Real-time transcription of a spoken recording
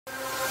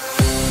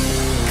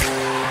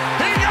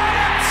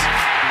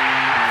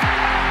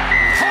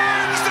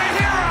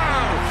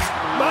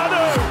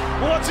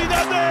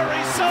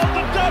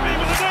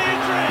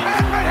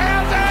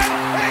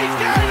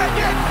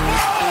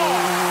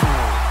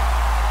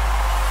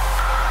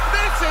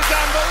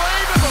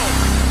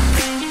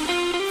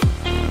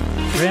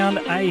Round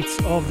 8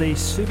 of the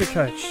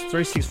SuperCoach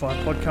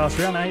 365 podcast.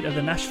 Round 8 of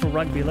the National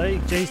Rugby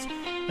League. Geez,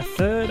 a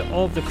third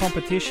of the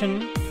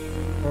competition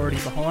already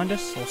behind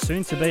us, or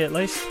soon to be at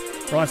least.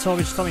 Ryan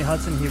Solvich, Tommy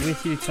Hudson here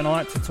with you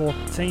tonight to talk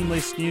team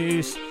list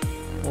news,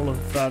 all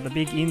of the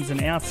big ins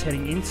and outs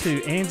heading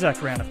into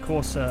Anzac round. Of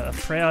course, a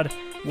proud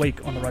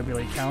week on the Rugby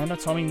League calendar.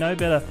 Tommy, no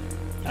better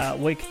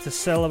week to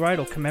celebrate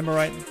or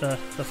commemorate the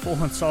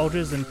fallen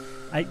soldiers, and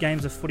 8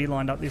 games of footy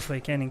lined up this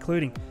weekend,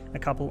 including a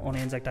couple on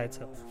Anzac Day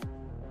itself.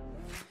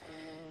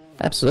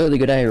 Absolutely.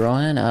 Good day,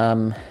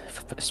 Ryan.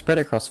 Spread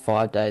across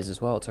 5 days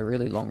as well. It's a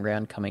really long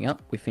round coming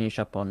up. We finish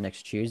up on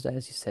next Tuesday,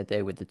 as you said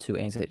there, with the 2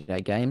 Anzac Day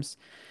games.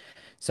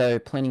 So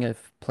plenty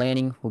of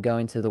planning will go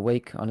into the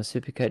week on a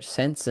SuperCoach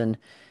sense, and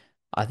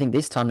I think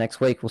this time next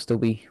week we'll still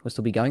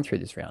be going through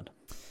this round.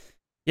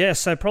 Yeah,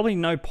 so probably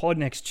no pod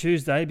next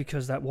Tuesday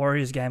because that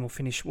Warriors game will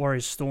finish.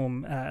 Warriors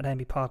Storm at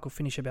Amby Park will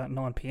finish about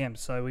 9 p.m.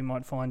 So we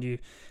might find you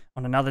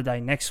on another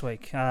day next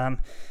week. How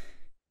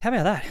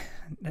about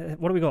that?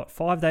 What do we got?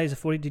 5 days of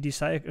footy, did you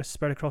say,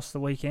 spread across the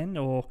weekend?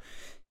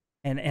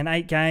 And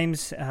 8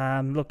 games.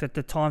 Looked at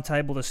the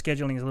timetable. The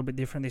scheduling is a little bit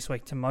different this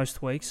week to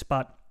most weeks,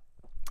 but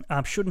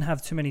shouldn't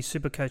have too many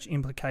SuperCoach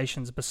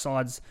implications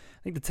besides,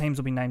 I think the teams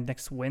will be named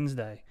next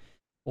Wednesday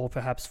or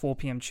perhaps 4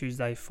 p.m.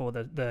 Tuesday for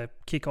the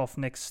kickoff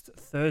next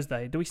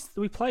Thursday. Do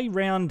we play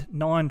round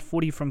 9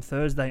 footy from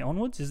Thursday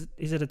onwards?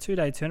 Is it a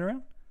 2-day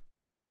turnaround?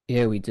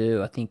 Yeah, we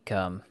do. I think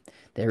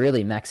they're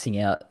really maxing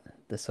out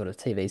the sort of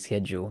TV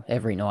schedule.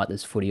 Every night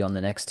there's footy on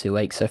the next 2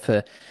 weeks. So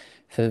for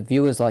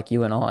viewers like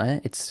you and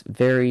I, it's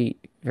very,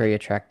 very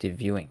attractive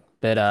viewing.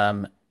 But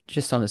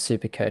just on the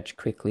SuperCoach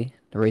quickly,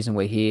 the reason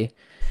we're here,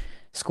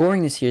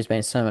 scoring this year has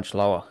been so much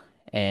lower.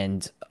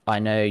 And I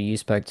know you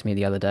spoke to me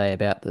the other day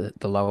about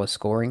the lower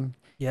scoring.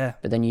 Yeah.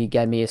 But then you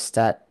gave me a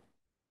stat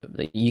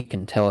that you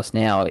can tell us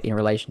now in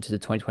relation to the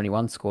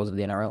 2021 scores of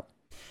the NRL.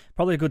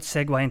 Probably a good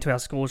segue into our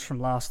scores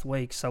from last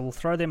week. So we'll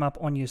throw them up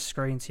on your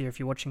screens here if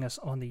you're watching us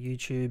on the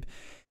YouTube,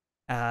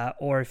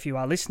 or if you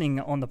are listening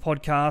on the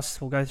podcast,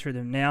 we'll go through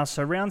them now.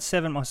 So round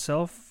 7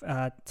 myself,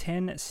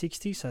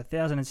 1060, so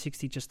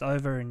 1,060 just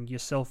over, and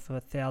yourself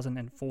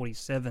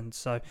 1,047.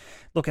 So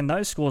look, and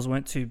those scores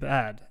weren't too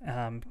bad,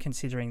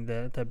 considering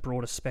the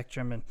broader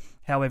spectrum and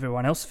how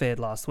everyone else fared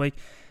last week.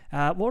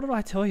 What did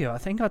I tell you? I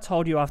think I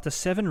told you after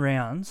 7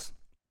 rounds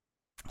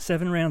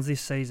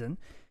this season,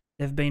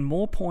 there have been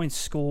more points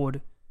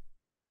scored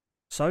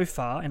so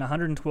far in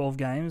 112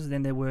 games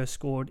than there were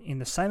scored in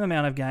the same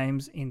amount of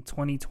games in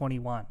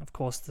 2021. Of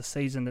course, the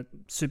season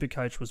that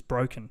SuperCoach was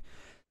broken.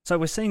 So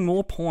we're seeing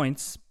more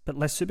points, but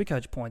less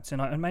SuperCoach points.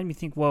 And it made me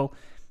think, well,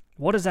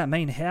 what does that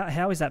mean?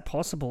 How is that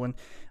possible? And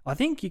I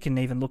think you can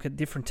even look at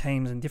different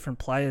teams and different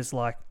players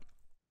like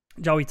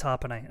Joey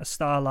Tarpanay, a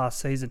star last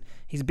season.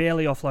 He's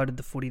barely offloaded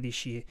the footy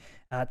this year.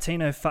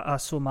 Tino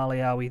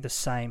Fa'asuamaleaui, the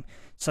same.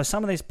 So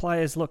some of these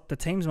players, look, the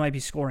teams may be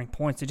scoring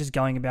points. They're just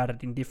going about it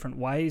in different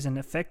ways, and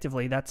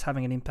effectively that's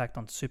having an impact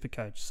on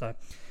SuperCoach. So,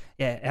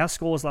 yeah, our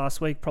scores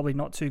last week probably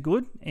not too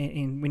good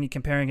when you're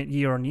comparing it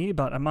year on year,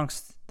 but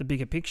amongst the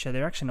bigger picture,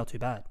 they're actually not too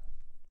bad.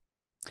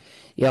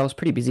 Yeah, I was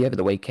pretty busy over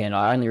the weekend.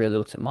 I only really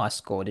looked at my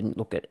score, didn't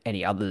look at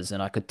any others,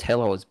 and I could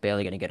tell I was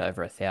barely going to get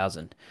over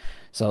 1,000.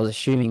 So I was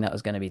assuming that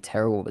was going to be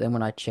terrible. But then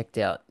when I checked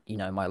out,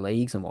 my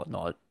leagues and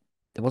whatnot,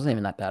 it wasn't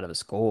even that bad of a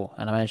score,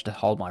 and I managed to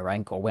hold my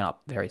rank, or went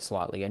up very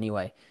slightly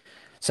anyway.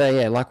 So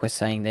yeah, like we're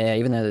saying there,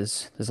 even though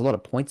there's a lot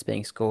of points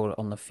being scored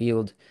on the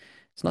field,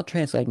 it's not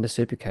translating to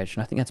SuperCoach,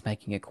 and I think that's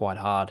making it quite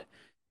hard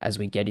as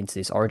we get into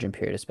this Origin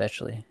period,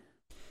 especially.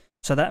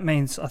 So that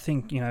means, I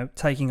think,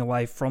 taking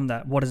away from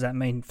that, what does that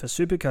mean for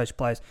SuperCoach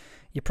players?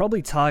 You're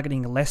probably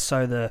targeting less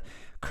so the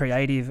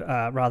creative,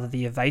 rather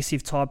the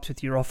evasive types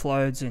with your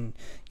offloads and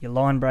your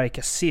line break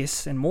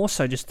assists, and more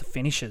so just the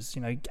finishers.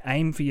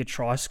 Aim for your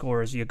try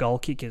scorers, your goal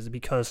kickers,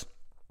 because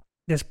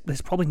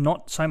there's probably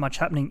not so much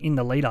happening in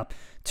the lead up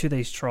to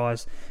these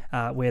tries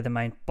where the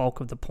main bulk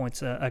of the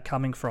points are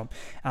coming from.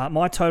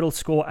 My total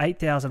score,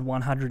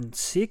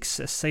 8,106,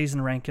 a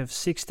season rank of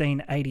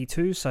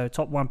 1682, so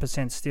top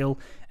 1% still,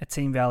 a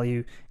team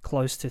value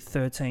close to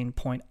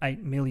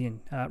 13.8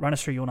 million. Run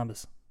us through your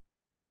numbers.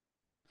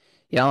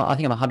 Yeah, I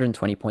think I'm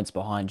 120 points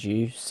behind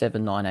you,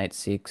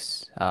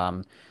 7,986.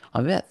 I'm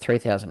about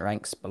 3,000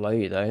 ranks below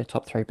you though,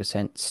 top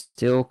 3%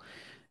 still.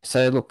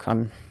 So look,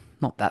 I'm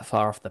not that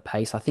far off the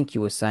pace. I think you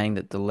were saying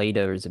that the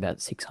leader is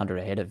about 600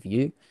 ahead of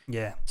you.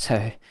 Yeah.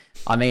 So,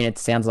 I mean, it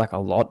sounds like a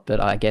lot, but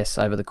I guess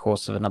over the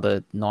course of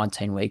another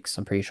 19 weeks,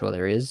 I'm pretty sure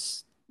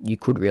you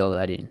could reel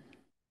that in.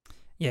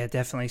 Yeah,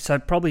 definitely. So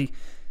probably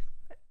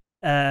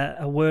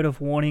a word of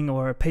warning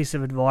or a piece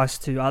of advice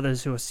to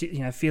others who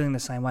are feeling the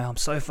same way. I'm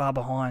so far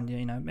behind.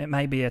 It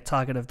may be a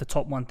target of the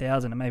top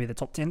 1,000 and maybe the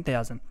top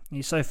 10,000.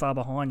 You're so far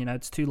behind.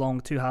 It's too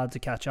long, too hard to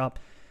catch up.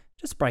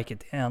 Just break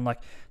it down. Like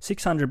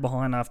 600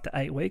 behind after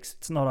 8 weeks,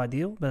 it's not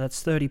ideal, but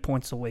that's 30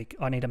 points a week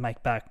I need to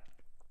make back.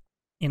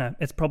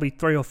 It's probably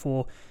 3 or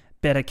 4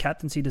 better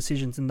captaincy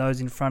decisions than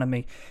those in front of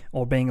me,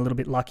 or being a little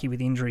bit lucky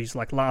with injuries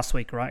like last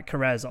week, right?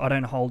 Carraz, I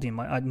don't hold him.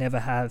 I'd never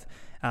have.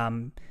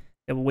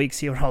 there were weeks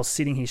here where I was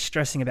sitting here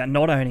stressing about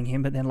not owning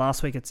him, but then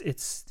last week it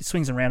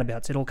swings and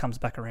roundabouts. It all comes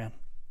back around.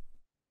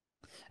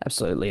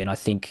 Absolutely, and I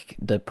think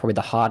probably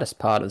the hardest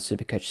part of the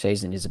Supercoach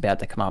season is about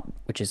to come up,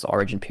 which is the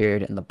Origin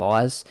period and the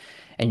buys,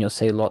 and you'll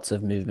see lots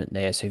of movement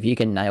there. So if you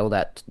can nail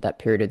that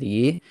period of the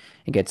year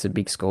and get some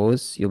big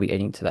scores, you'll be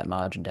eating to that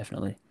margin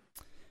definitely.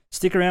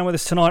 Stick around with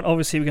us tonight.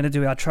 Obviously, we're going to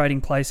do our trading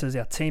places,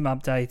 our team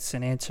updates,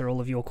 and answer all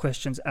of your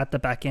questions at the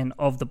back end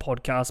of the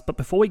podcast. But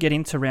before we get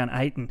into round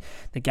 8 and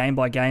the game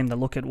by game, the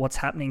look at what's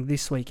happening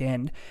this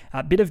weekend,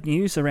 a bit of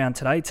news around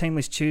today, Team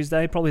List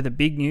Tuesday, probably the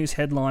big news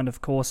headlined, of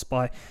course,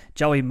 by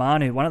Joey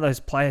Manu, one of those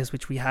players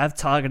which we have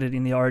targeted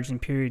in the Origin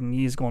period in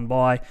years gone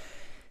by.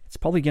 It's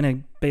probably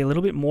going to be a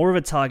little bit more of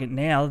a target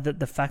now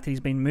that the fact that he's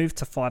been moved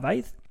to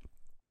 5/8.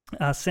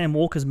 Sam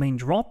Walker's been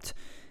dropped.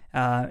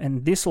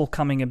 And this all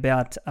coming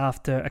about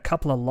after a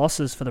couple of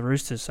losses for the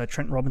Roosters. So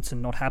Trent Robinson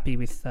not happy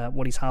with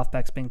what his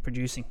halfback's been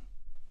producing.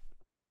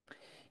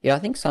 Yeah, I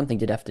think something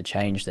did have to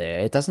change there.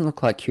 It doesn't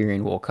look like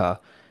Kieran Walker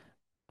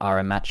are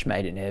a match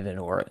made in heaven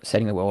or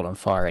setting the world on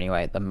fire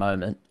anyway at the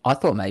moment. I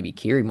thought maybe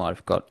Kiri might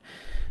have got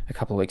a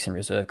couple of weeks in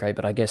reserve grade,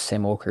 but I guess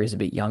Sam Walker is a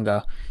bit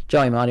younger.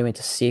 Joey Manu went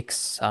to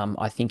 6.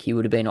 I think he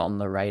would have been on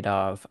the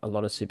radar of a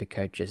lot of super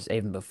coaches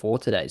even before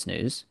today's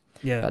news.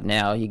 Yeah. But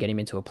now you get him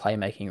into a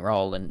playmaking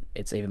role and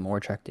it's even more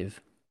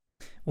attractive.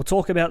 We'll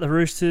talk about the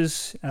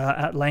Roosters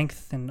at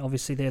length, and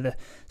obviously they're the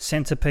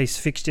centrepiece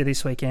fixture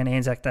this weekend,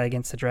 Anzac Day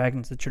against the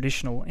Dragons, the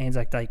traditional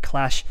Anzac Day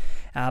clash.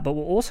 But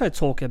we'll also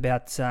talk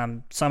about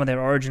some of their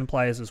Origin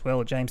players as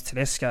well. James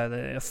Tedesco,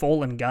 the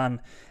fallen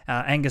gun,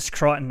 Angus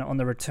Crichton on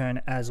the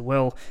return as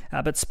well.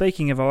 But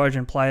speaking of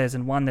Origin players,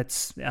 and one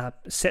that's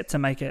set to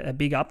make a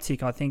big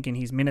uptick, I think, in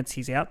his minutes,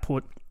 his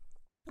output,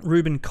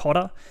 Ruben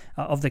Cotter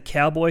of the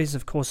Cowboys.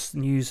 Of course,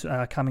 news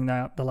coming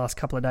out the last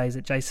couple of days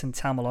that Jason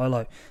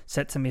Taumalolo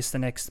set to miss the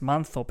next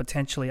month or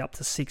potentially up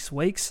to 6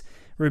 weeks.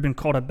 Ruben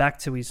Cotter back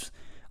to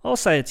I'll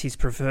say it's his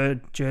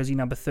preferred jersey,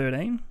 number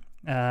 13.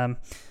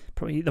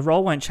 Probably the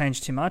role won't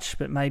change too much,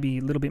 but maybe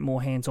a little bit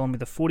more hands-on with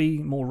the footy,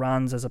 more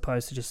runs as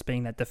opposed to just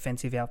being that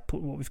defensive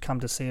output, what we've come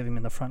to see of him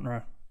in the front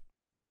row.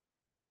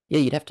 Yeah,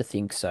 you'd have to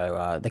think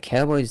so. The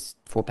Cowboys'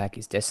 four-pack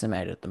is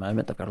decimated at the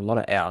moment. They've got a lot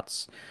of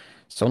outs.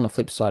 So on the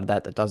flip side of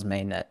that, that does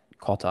mean that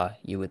Cotter,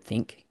 you would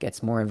think,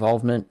 gets more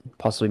involvement,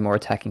 possibly more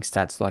attacking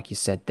stats, like you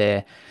said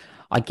there.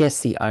 I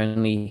guess the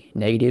only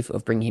negative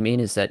of bringing him in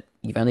is that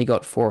you've only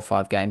got 4 or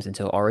 5 games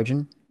until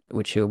Origin,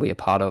 which he'll be a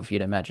part of,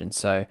 you'd imagine.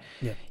 So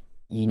yeah,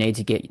 you need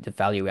to get the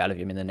value out of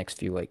him in the next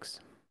few weeks.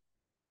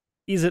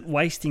 Is it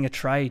wasting a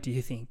trade, do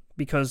you think?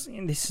 Because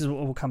this is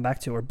what we'll come back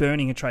to, or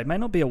burning a trade. It may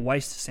not be a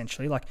waste,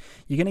 essentially. Like,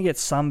 you're going to get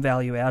some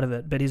value out of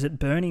it, but is it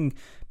burning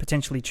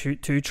potentially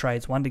two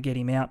trades, one to get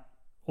him out,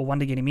 or one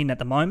to get him in at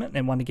the moment,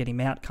 and one to get him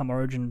out come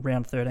Origin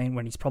round 13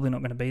 when he's probably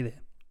not going to be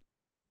there?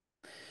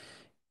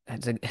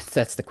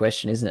 That's the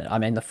question, isn't it? I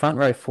mean, the front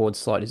row forward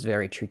slot is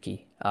very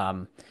tricky.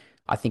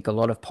 I think a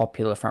lot of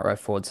popular front row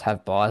forwards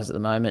have buys at the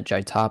moment.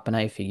 Joe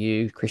Tarpanay for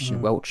you,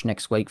 Christian Welch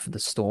next week for the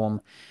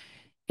Storm.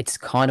 It's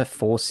kind of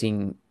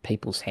forcing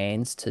people's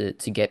hands to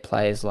get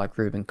players like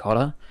Ruben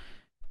Cotter.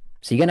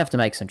 So you're going to have to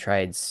make some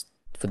trades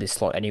for this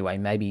slot anyway.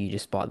 Maybe you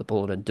just bite the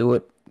bullet and do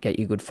it, get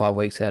your good 5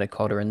 weeks out of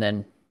Cotter, and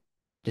then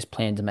just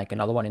plan to make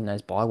another one in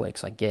those bye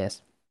weeks, I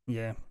guess.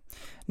 Yeah.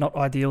 Not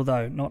ideal,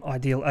 though. Not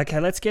ideal. Okay,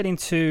 let's get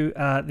into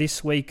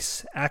this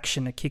week's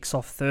action. It kicks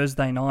off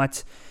Thursday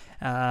night.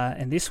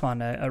 And this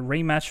one, a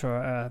rematch or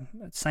a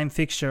same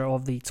fixture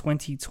of the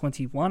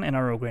 2021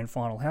 NRL Grand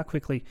Final. How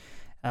quickly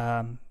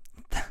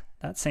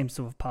that seems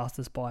to have passed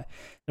us by.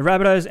 The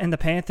Rabbitohs and the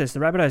Panthers. The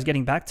Rabbitohs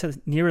getting back to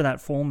nearer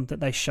that form that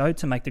they showed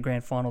to make the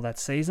Grand Final that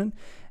season.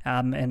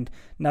 And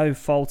no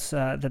fault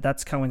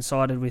that's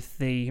coincided with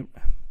the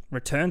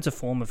return to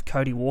form of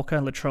Cody Walker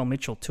and Latrell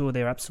Mitchell, 2 of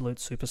their absolute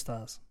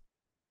superstars.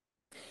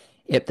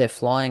 Yep, they're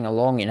flying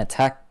along in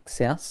attack,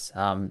 South.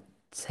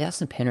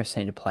 South and Penrith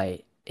seem to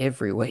play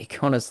every week,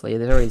 honestly.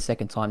 They're already the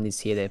second time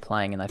this year they're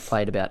playing, and they've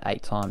played about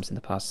 8 times in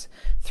the past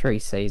 3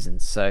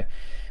 seasons. So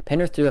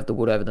Penrith do have the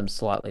wood over them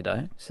slightly,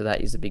 though, so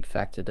that is a big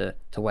factor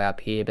to weigh up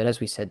here. But as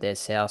we said there,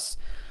 South,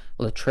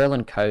 Latrell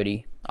and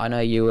Cody, I know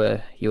you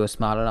were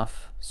smart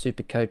enough,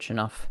 super coach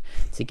enough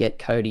to get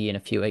Cody in a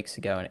few weeks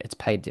ago, and it's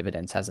paid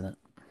dividends, hasn't it?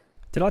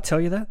 Did I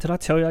tell you that? Did I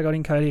tell you I got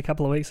in Cody a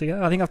couple of weeks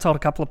ago? I think I've told a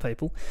couple of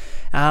people.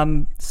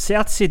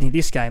 South Sydney,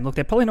 this game, look,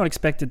 they're probably not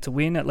expected to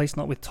win, at least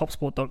not with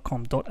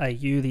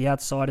topsport.com.au. The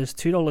Outsiders,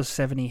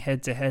 $2.70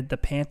 head-to-head. The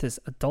Panthers,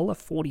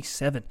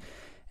 $1.47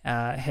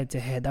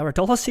 head-to-head. They were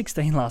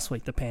 $1.16 last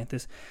week, the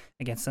Panthers,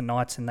 against the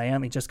Knights, and they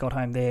only just got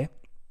home there.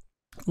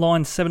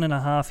 Line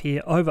 7.5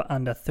 here, over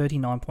under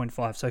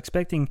 39.5. So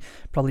expecting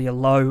probably a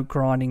low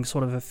grinding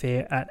sort of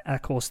affair at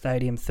Accor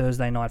Stadium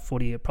Thursday night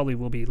footy. It probably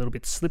will be a little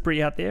bit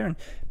slippery out there, and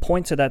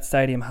points at that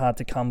stadium hard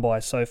to come by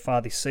so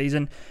far this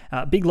season.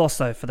 Big loss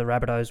though for the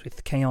Rabbitohs,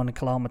 with Keon and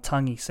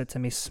Kalal-Matangi set to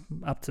miss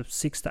up to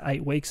 6 to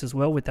 8 weeks as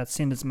well with that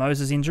Cinders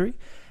Moses injury.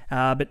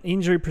 But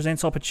injury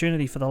presents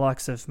opportunity for the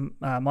likes of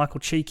Michael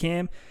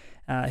Cheapies,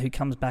 who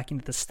comes back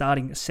into the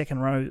starting second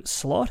row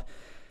slot.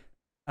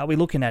 are we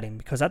looking at him?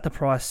 Because at the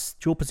price,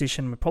 dual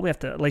position, we probably have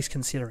to at least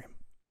consider him.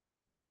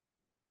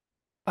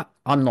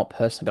 I'm not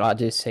personally, but I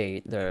do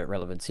see the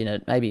relevance in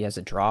it. Maybe as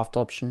a draft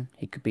option,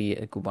 he could be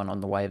a good one on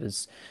the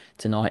waivers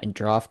tonight in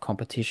draft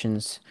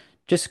competitions.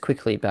 Just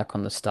quickly back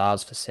on the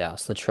stars for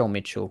South, Latrell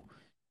Mitchell.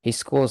 He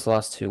scores the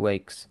last 2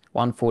 weeks,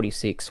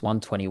 146,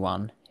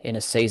 121, in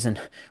a season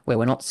where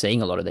we're not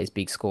seeing a lot of these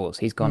big scores.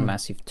 He's gone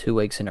massive 2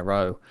 weeks in a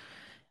row.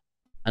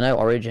 I know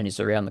Origin is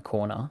around the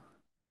corner,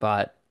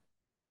 but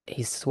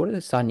he's sort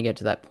of starting to get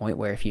to that point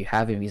where if you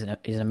have him, he's an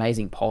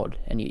amazing pod,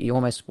 and you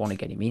almost want to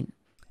get him in.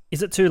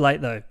 Is it too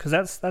late though? Because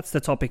that's the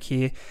topic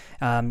here.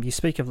 You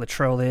speak of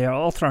Latrell there.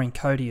 I'll throw in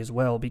Cody as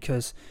well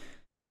because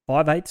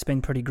 5'8's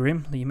been pretty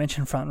grim. You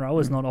mentioned front row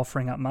is not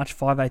offering up much.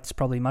 5'8's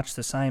probably much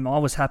the same. I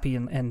was happy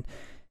and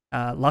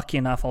lucky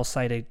enough, I'll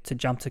say, to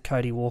jump to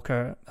Cody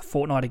Walker a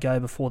fortnight ago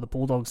before the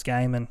Bulldogs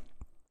game, and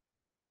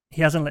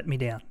he hasn't let me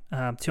down.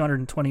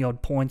 220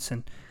 odd points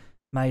and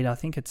made, I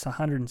think it's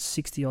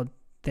 $160 odd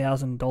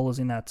thousand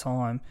in that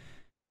time.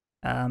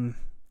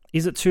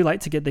 Is it too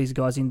late to get these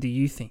guys in? Do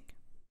you think?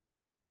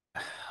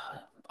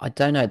 I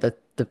don't know.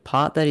 The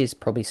part that is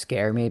probably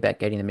scaring me about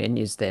getting them in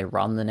is their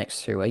run the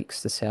next 3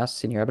 weeks, the South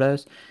Sydney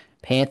Rabbitohs.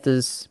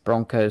 Panthers,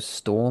 Broncos,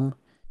 Storm.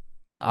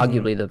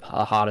 Arguably the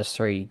hardest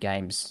 3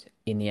 games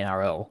in the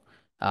NRL.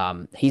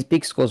 His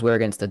big scores were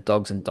against the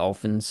Dogs and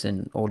Dolphins,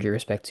 and all due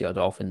respect to your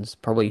Dolphins,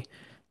 probably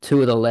 2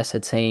 of the lesser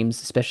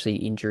teams, especially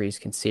injuries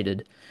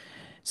considered.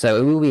 So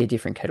it will be a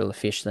different kettle of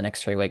fish the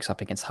next 3 weeks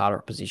up against harder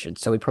opposition.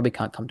 So we probably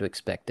can't come to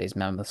expect these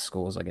mammoth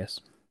scores, I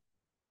guess.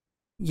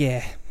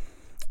 Yeah.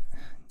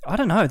 I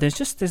don't know.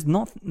 There's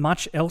not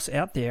much else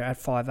out there at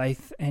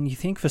 5'8", and you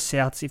think for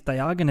Souths, if they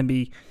are going to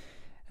be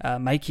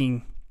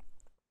making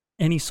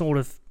any sort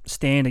of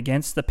stand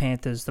against the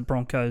Panthers, the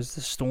Broncos,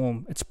 the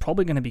Storm, it's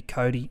probably going to be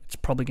Cody. It's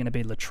probably going to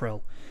be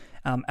Latrell.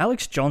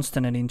 Alex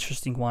Johnston, an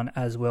interesting one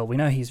as well. We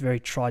know he's very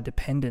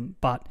try-dependent,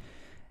 but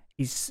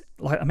he's,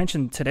 like I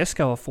mentioned,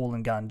 Tedesco a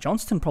fallen gun.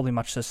 Johnston probably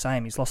much the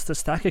same. He's lost a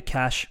stack of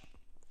cash,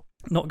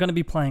 not going to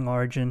be playing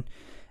Origin,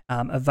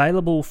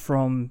 available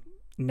from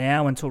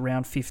now until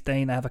round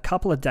 15. They have a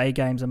couple of day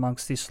games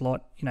amongst this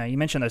lot. You know, you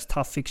mentioned those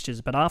tough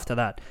fixtures, but after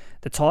that,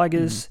 the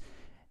Tigers,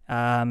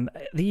 the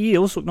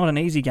Eels, look, not an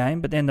easy game,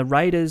 but then the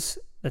Raiders,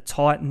 the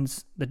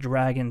Titans, the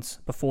Dragons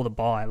before the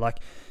bye. Like,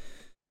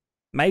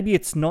 maybe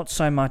it's not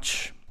so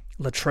much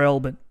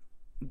Latrell, but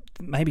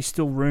maybe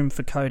still room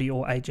for Cody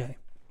or AJ.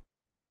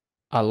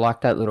 I like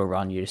that little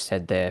run you just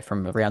said there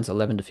from rounds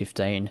 11 to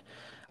 15.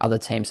 Other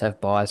teams have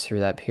buys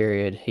through that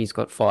period. He's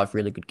got 5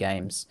 really good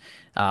games.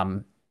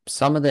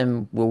 Some of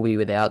them will be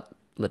without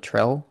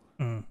Latrell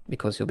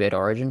because he'll be at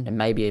Origin, and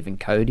maybe even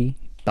Cody,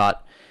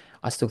 but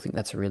I still think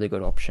that's a really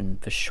good option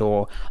for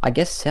sure. I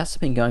guess South's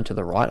been going to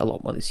the right a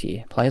lot more this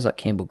year. Players like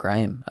Campbell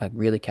Graham are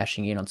really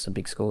cashing in on some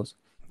big scores.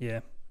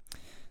 Yeah.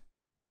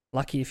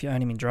 Lucky if you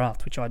own him in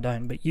draft, which I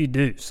don't, but you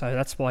do, so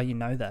that's why you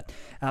know that.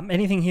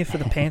 Anything here for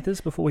the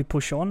Panthers before we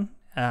push on?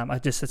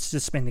 It's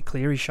just been the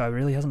Cleary show,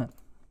 really, hasn't it?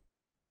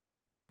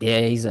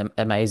 Yeah, he's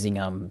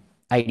amazing.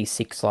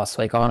 86 last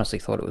week. I honestly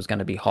thought it was going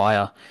to be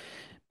higher.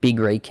 Big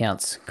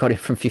recounts. Got it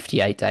from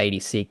 58 to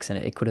 86,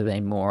 and it could have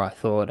been more, I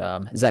thought.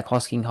 Zach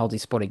Hosking holds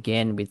his spot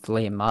again with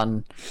Liam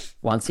Martin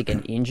once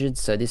again injured.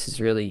 So this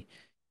is really...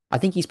 I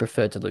think he's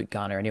preferred to Luke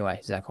Garner anyway,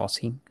 Zach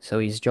Hosking. So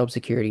his job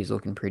security is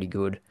looking pretty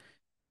good.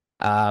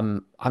 I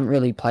haven't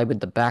really played with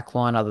the back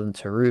line other than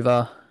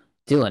Taruva.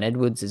 Dylan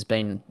Edwards has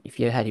been... If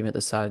you had him at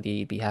the start of the year,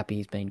 you'd be happy.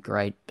 He's been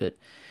great. But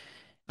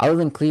other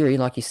than Cleary,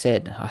 like you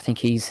said, I think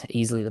he's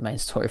easily the main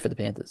story for the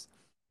Panthers.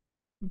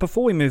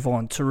 Before we move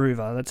on,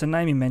 Taruva, that's a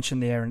name you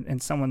mentioned there,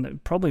 and someone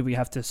that probably we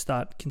have to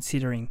start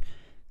considering,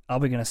 are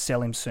we going to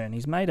sell him soon?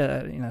 He's made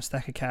a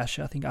stack of cash,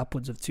 I think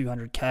upwards of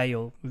 200k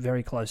or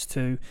very close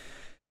to.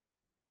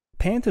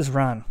 Panthers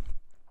run.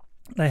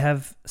 They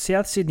have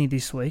South Sydney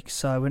this week,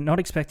 so we're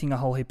not expecting a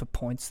whole heap of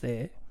points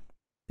there.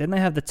 Then they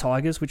have the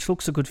Tigers, which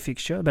looks a good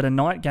fixture, but a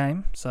night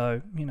game,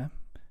 so we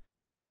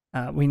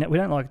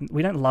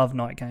don't love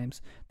night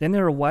games. Then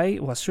they're away.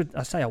 Well,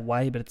 I say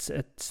away, but it's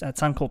at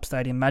Suncorp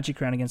Stadium, Magic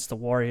Round against the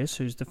Warriors,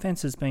 whose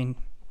defense has been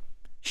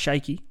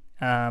shaky,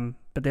 but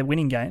they're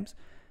winning games.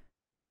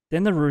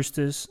 Then the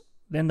Roosters,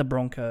 then the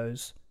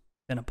Broncos,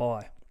 then a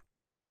bye.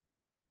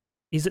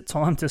 Is it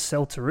time to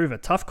sell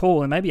Taruva? Tough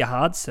call, and maybe a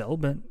hard sell,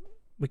 but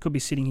we could be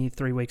sitting here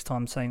 3 weeks'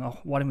 time saying, "Oh,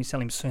 why didn't we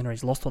sell him sooner?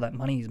 He's lost all that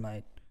money he's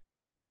made."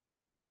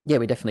 Yeah,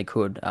 we definitely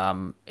could.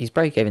 His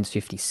break-even's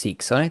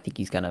 56, so I don't think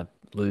he's going to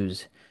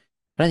lose.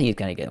 I don't think he's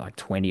going to get like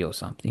 20 or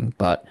something,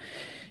 but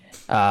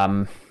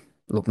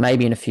look,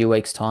 maybe in a few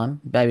weeks' time,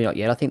 maybe not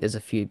yet. I think there's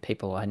a few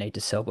people I need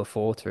to sell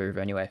before Taruva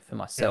anyway for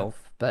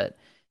myself, but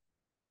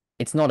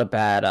it's not a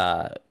bad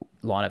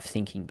line of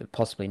thinking, but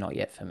possibly not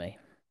yet for me.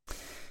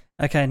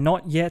 Okay,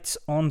 not yet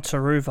on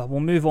Taruva. We'll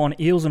move on.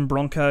 Eels and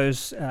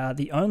Broncos,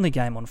 the only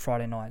game on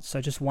Friday night. So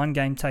just one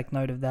game, take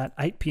note of that.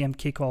 8 p.m.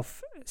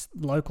 kickoff,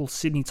 local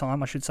Sydney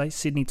time, I should say.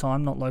 Sydney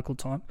time, not local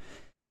time.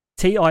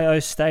 TIO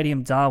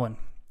Stadium, Darwin.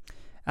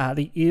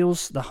 The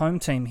Eels, the home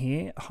team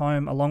here,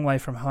 home a long way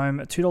from home,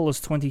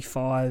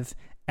 $2.25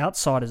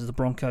 Outsiders, the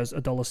Broncos,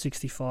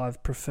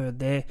 $1.65 preferred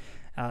there.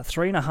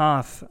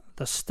 3.5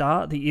 the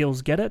start. The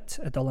Eels get it,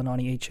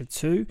 $1.90 each of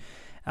two.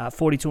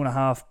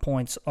 42.5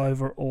 points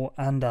over or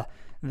under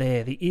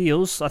there. The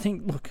Eels, I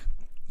think, look,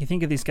 you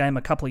think of this game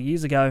a couple of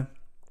years ago,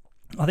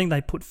 I think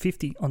they put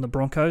 50 on the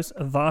Broncos,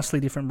 a vastly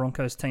different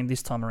Broncos team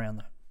this time around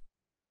though.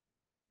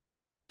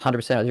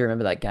 100%. I do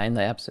remember that game.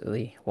 They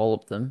absolutely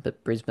walloped them,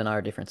 but Brisbane are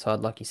a different side,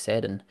 like you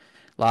said. And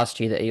last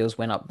year, the Eels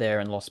went up there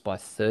and lost by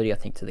 30, I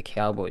think, to the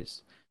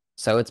Cowboys.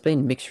 So it's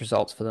been mixed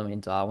results for them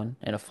in Darwin,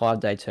 and a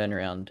 5-day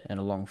turnaround and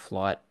a long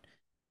flight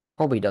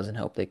probably doesn't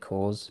help their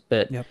cause.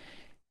 But Yep.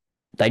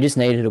 they just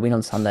needed a win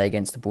on Sunday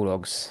against the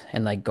Bulldogs,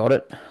 and they got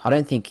it. I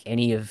don't think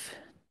any of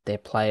their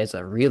players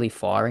are really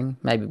firing.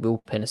 Maybe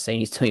Will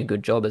Penasini's doing a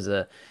good job as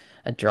a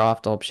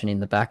draft option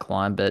in the back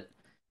line, but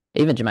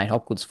even Jermaine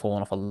Hopgood's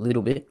fallen off a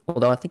little bit,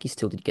 although I think he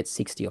still did get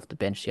 60 off the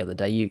bench the other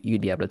day.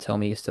 You'd be able to tell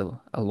me you're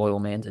still a loyal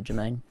man to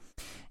Jermaine.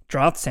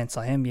 Draft sense,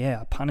 I am,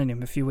 yeah. I punted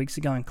him a few weeks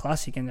ago in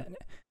Classic, and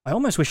I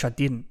almost wish I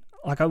didn't.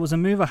 Like, I was a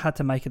move I had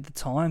to make at the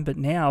time, but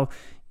now,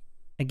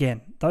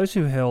 again, those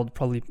who held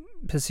probably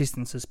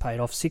persistence has paid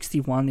off.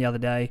 61 the other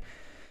day.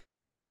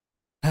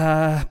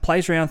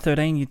 Plays round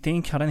 13, you'd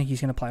think. I don't think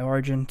he's going to play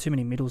Origin. Too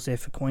many middles there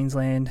for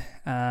Queensland.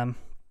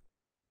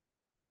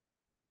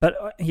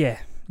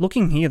 Yeah,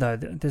 looking here, though,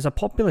 there's a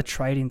popular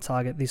trade-in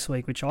target this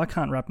week, which I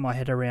can't wrap my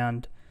head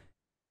around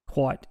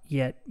quite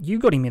yet. You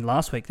got him in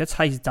last week. That's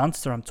Hayes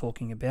Dunster I'm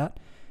talking about.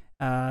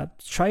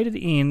 Traded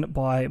in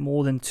by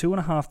more than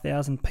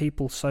 2,500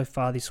 people so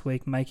far this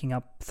week, making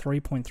up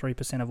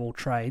 3.3% of all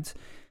trades.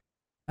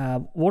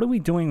 What are we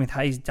doing with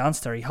Hayes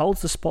Dunster? He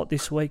holds the spot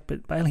this week,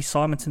 but Bailey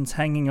Simonson's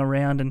hanging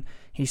around and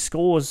his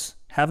scores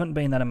haven't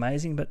been that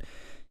amazing, but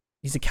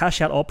he's a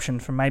cash-out option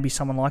for maybe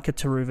someone like a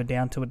Taruva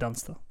down to a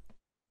Dunster.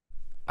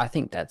 I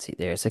think that's it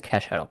there. It's a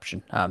cash-out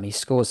option. His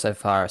scores so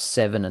far are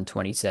 7 and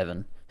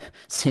 27.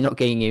 So you're not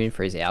getting him in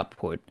for his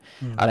output.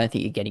 I don't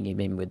think you're getting him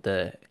in with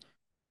the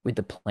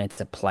plan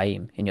to play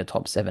him in your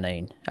top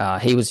 17.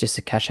 He was just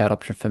a cash-out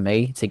option for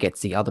me to get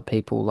the other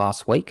people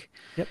last week.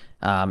 Yep.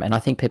 And I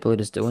think people are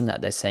just doing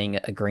that. They're seeing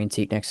a green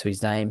tick next to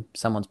his name.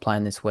 Someone's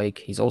playing this week.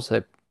 He's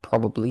also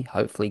probably,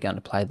 hopefully, going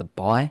to play the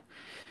bye.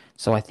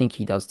 So I think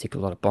he does tick a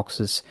lot of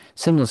boxes.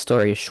 Similar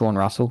story as Sean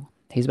Russell.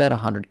 He's about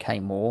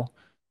 100k more,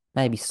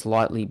 maybe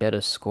slightly better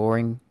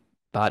scoring,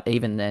 but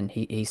even then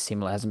he's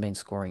similar. Hasn't been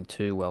scoring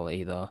too well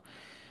either.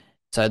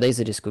 So these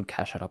are just good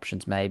cash-out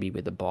options, maybe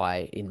with the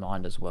bye in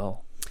mind as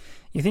well.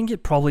 You think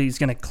it probably is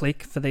going to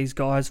click for these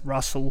guys,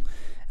 Russell,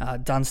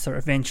 Dunster,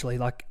 eventually?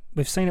 Like,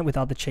 we've seen it with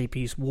other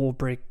cheapies,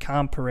 Warbrick,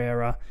 Calm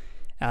Pereira,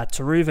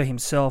 Taruva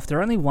himself.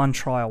 They're only one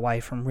try away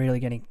from really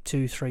getting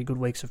 2-3 good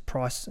weeks of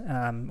price,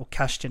 or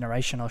cash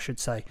generation, I should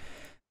say.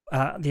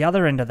 The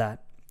other end of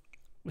that,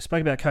 we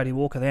spoke about Cody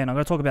Walker there, and I'm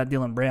going to talk about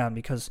Dylan Brown,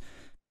 because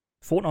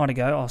a fortnight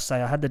ago, I'll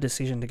say I had the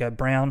decision to go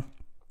Brown,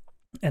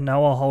 and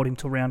now I'll hold him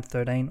till round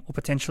 13, or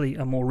potentially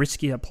a more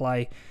riskier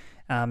play,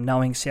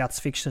 knowing South's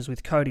fixtures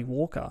with Cody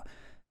Walker.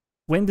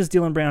 When does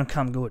Dylan Brown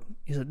come good?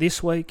 Is it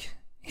this week?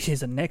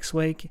 Is it next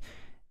week?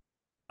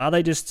 Are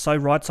they just so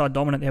right side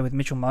dominant there with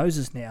Mitchell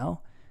Moses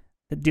now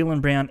that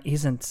Dylan Brown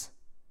isn't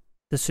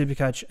the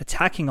Supercoach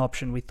attacking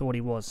option we thought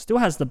he was? Still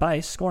has the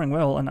base, scoring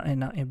well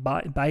in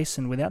base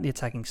and without the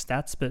attacking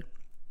stats, but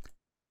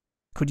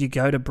could you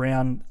go to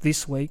Brown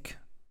this week,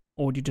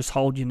 or do you just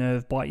hold your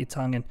nerve, bite your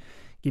tongue, and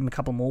give him a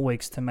couple more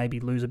weeks to maybe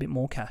lose a bit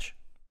more cash?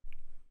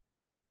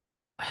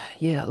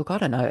 Yeah, look, I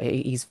don't know.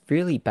 He's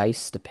really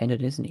base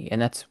dependent, isn't he?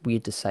 And that's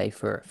weird to say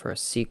for a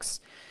 6.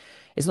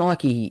 It's not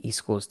like he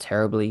scores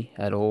terribly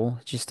at all.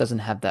 It just doesn't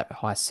have that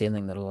high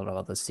ceiling that a lot of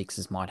other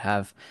 6s might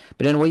have.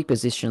 But in a weak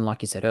position,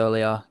 like you said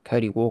earlier,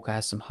 Cody Walker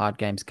has some hard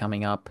games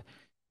coming up.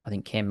 I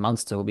think Cam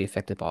Munster will be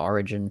affected by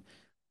Origin.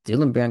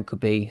 Dylan Brown could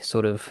be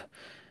sort of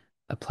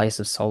a place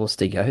of solace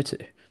to go to.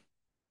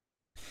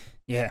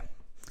 Yeah.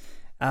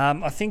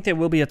 I think there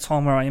will be a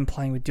time where I am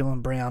playing with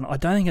Dylan Brown. I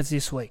don't think it's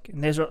this week.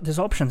 And there's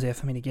options there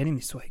for me to get him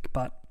this week,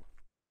 but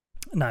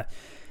no.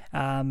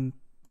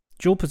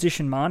 Dual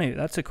position Manu,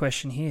 that's a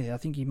question here. I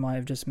think you might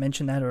have just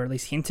mentioned that, or at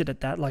least hinted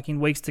at that. Like, in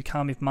weeks to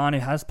come, if Manu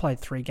has played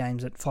 3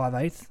 games at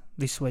 5/8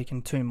 this week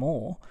and 2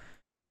 more,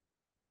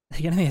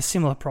 they're going to be a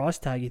similar price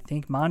tag, you'd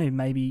think. Manu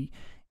may be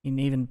in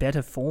even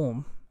better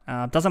form.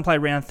 Doesn't play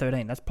round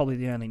 13. That's probably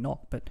the only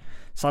knock. But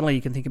suddenly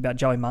you can think about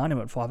Joey Manu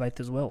at 5/8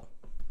 as well.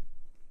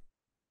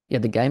 Yeah,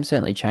 the game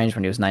certainly changed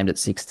when he was named at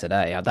 6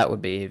 today. That would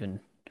be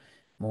even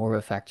more of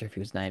a factor if he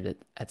was named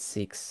at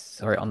 6.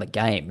 Sorry, on the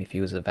game, if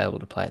he was available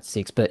to play at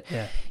 6. But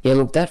yeah,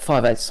 look, that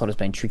 5/8 slot has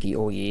been tricky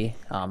all year.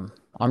 I'm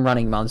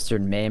running Munster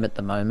and Mam at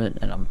the moment,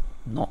 and I'm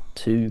not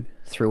too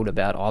thrilled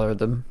about either of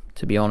them,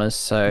 to be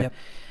honest. So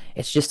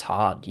it's just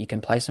hard. You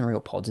can play some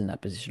real pods in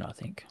that position, I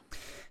think.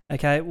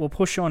 Okay, we'll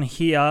push on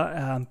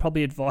here.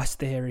 Probably advice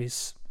there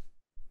is,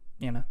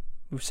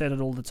 we've said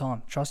it all the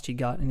time. Trust your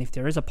gut. And if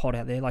there is a pod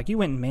out there, like you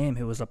went Mam,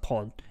 who was a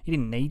pod, you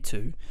didn't need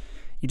to.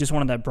 You just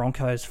wanted that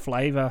Broncos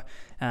flavour.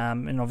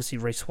 And obviously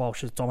Reece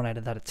Walsh has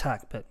dominated that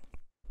attack. But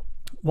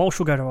Walsh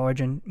will go to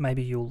Origin.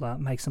 Maybe you'll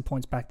make some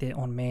points back there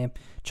on Mam.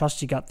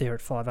 Trust your gut there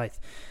at 5/8.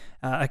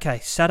 Okay,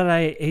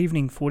 Saturday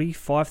evening footy,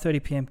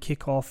 5:30 p.m.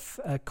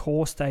 kickoff.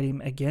 Core Stadium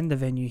again, the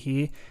venue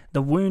here.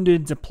 The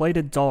wounded,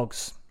 depleted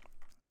Dogs.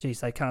 Geez,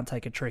 they can't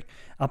take a trick.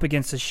 Up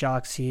against the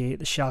Sharks here.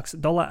 The Sharks,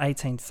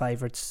 $1.18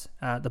 favourites.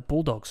 The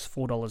Bulldogs,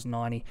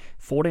 $4.90.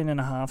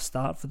 14.5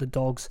 start for the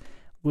Dogs.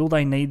 Will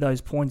they need those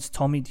points,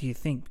 Tommy, do you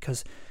think?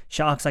 Because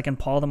Sharks, they can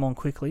pile them on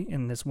quickly,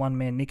 and there's one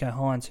man, Nico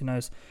Hines, who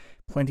knows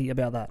plenty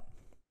about that.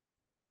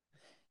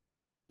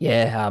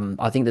 Yeah,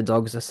 I think the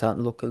Dogs are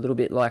starting to look a little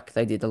bit like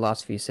they did the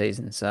last few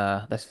seasons.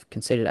 They've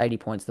conceded 80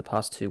 points the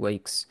past 2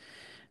 weeks.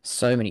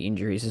 So many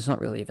injuries. It's not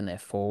really even their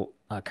fault.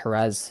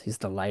 Carraz is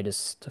the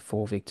latest to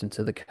fall victim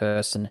to the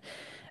curse. And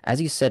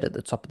as you said at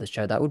the top of the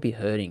show, that would be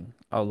hurting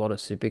a lot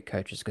of super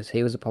coaches because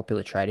he was a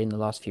popular trade in the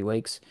last few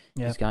weeks.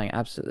 Yeah. He's going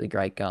absolutely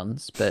great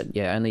guns. But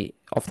yeah, only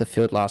off the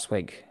field last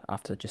week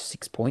after just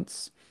 6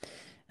 points.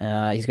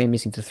 He's been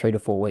missing for 3 to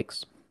 4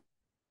 weeks.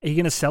 Are you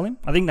going to sell him?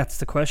 I think that's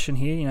the question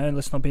here.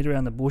 Let's not beat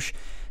around the bush.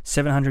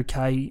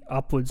 700k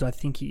upwards, I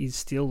think he is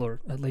still,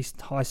 or at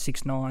least high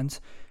 6.9s.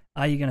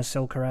 Are you going to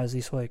sell Carraz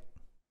this week?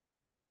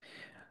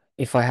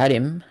 If I had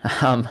him,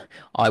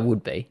 I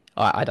would be.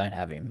 I don't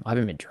have him. I have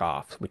him in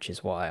draft, which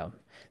is why I'm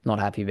not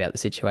happy about the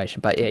situation.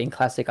 But yeah, in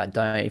classic, I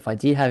don't. If I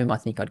did have him, I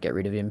think I'd get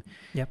rid of him.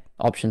 Yep.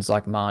 Options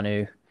like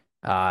Manu,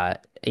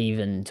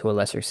 even to a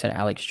lesser extent,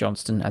 Alex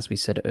Johnston, as we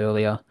said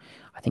earlier.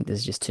 I think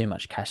there's just too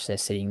much cash there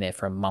sitting there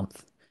for a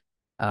month.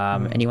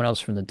 Anyone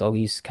else from the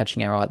doggies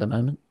catching our eye at the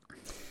moment?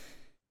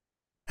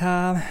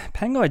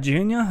 Pangai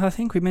Jr., I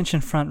think we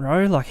mentioned front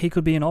row. Like, he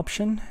could be an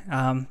option.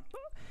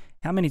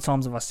 How many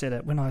times have I said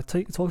it? When I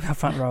talk about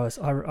front rowers,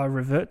 I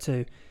revert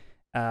to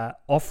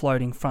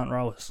offloading front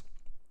rowers.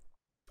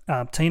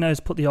 Tino's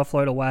put the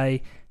offload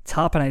away.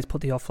 Tarpanay's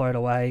put the offload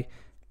away.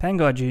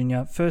 Pangai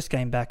Jr., first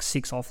game back,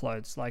 6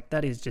 offloads. Like,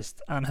 that is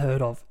just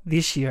unheard of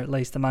this year, at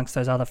least, amongst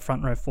those other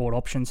front row forward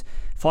options.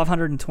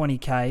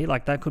 520k,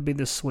 like, that could be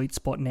the sweet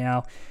spot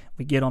now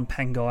we get on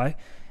Pangai.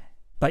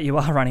 But you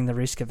are running the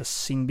risk of a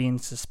sin bin,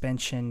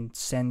 suspension,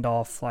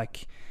 send-off.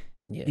 Like,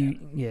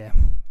 you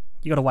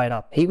got to wait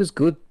up. He was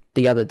good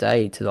the other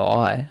day to the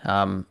eye.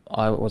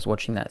 I was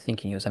watching that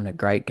thinking he was having a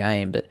great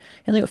game, but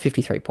he only got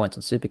 53 points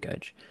on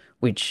SuperCoach,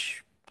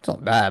 which it's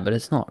not bad, but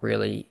it's not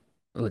really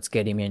let's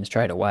get him in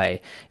straight away,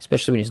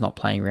 especially when he's not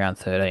playing round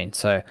 13.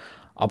 So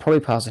I'll probably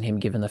pass on him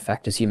given the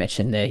factors you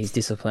mentioned there. His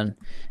discipline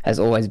has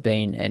always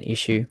been an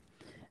issue.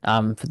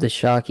 For the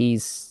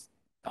Sharkies,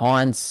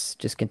 Hines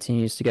just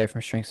continues to go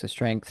from strength to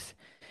strength.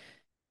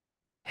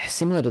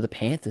 Similar to the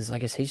Panthers, I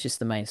guess he's just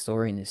the main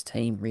story in this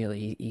team,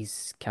 really.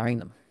 He's carrying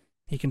them.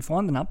 You can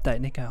find an update,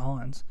 Nico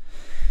Hines.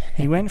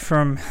 He went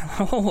from,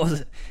 what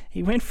was it?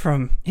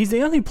 He's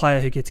the only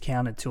player who gets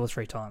counted 2 or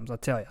 3 times, I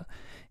tell you.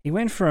 He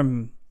went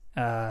from,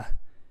 I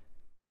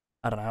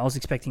don't know, I was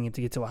expecting him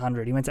to get to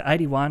 100. He went to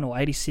 81 or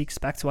 86,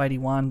 back to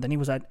 81, then he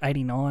was at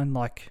 89.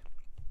 Like,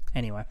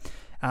 anyway.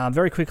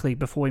 Very quickly,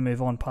 before we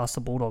move on past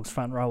the Bulldogs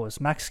front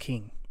rowers, Max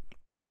King.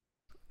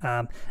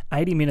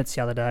 80 minutes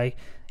the other day.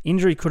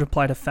 Injury could have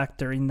played a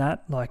factor in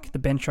that, like the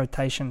bench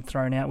rotation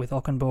thrown out with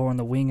Ockenbaugh on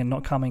the wing and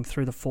not coming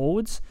through the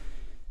forwards.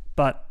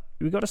 But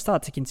we've got to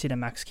start to consider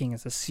Max King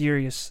as a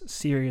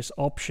serious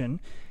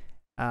option.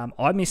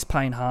 I miss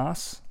Payne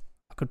Haas.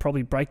 I could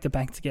probably break the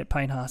bank to get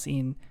Payne Haas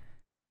in.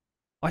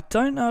 I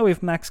don't know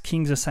if Max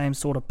King's the same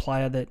sort of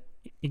player that,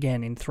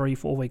 again, in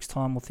 3-4 weeks'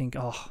 time will think,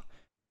 oh,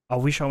 I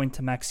wish I went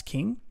to Max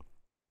King.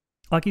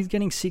 Like, he's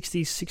getting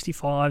 60s,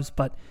 65s,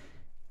 but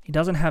he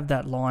doesn't have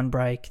that line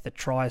break, the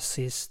try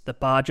assist, the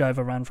barge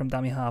overrun from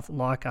dummy half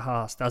like a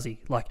Haas, does he?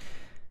 Like,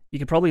 you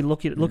could probably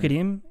look at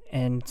him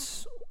and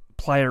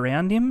play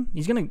around him.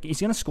 He's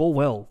gonna score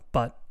well,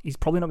 but he's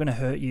probably not going to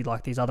hurt you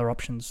like these other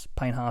options,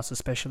 Payne Haas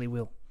especially,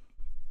 will.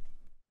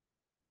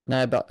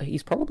 No, but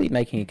he's probably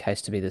making a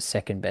case to be the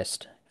second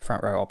best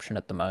front row option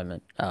at the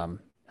moment.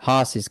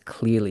 Haas is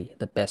clearly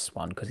the best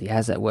one because he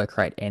has that work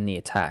rate and the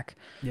attack.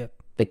 Yep.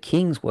 But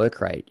King's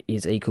work rate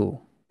is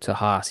equal to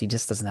Haas. He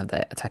just doesn't have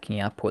that attacking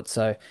output.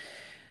 So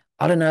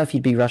I don't know if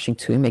you'd be rushing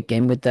to him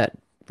again with that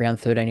round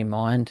 13 in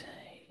mind.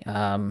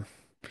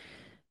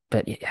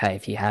 But hey,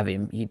 if you have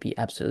him, you'd be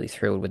absolutely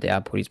thrilled with the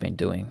output he's been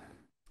doing.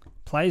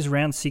 Plays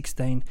round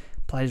 16,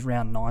 plays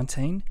round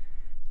 19.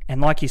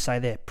 And like you say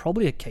there,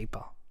 probably a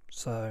keeper.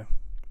 So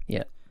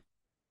yeah,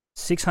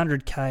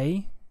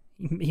 600k,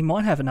 he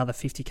might have another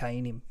 50k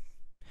in him.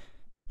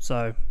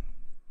 So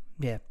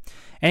yeah.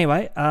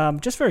 Anyway,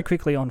 just very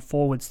quickly on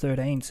forwards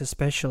 13s,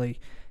 especially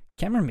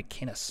Cameron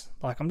McInnes.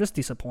 Like, I'm just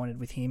disappointed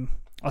with him.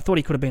 I thought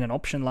he could have been an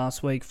option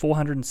last week.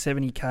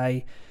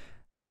 470k.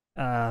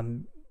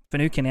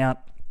 Finucane out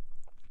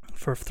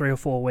for 3 or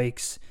 4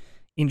 weeks.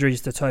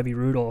 Injuries to Toby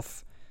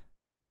Rudolph.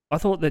 I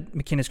thought that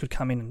McInnes could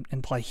come in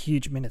and play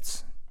huge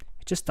minutes.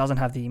 It just doesn't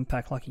have the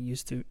impact like he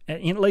used to,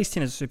 at least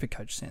in a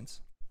SuperCoach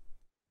sense.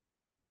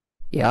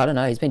 Yeah, I don't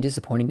know. He's been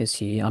disappointing this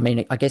year. I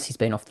mean, I guess he's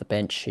been off the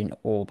bench in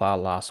all bar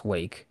last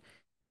week.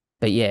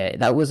 But yeah,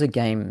 that was a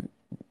game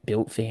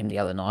built for him the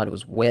other night. It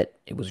was wet.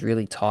 It was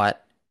really tight.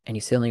 And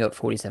he still only got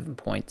 47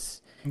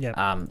 points.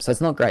 Yeah. So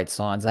it's not great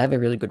signs. They have a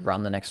really good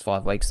run the next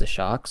 5 weeks, the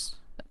Sharks,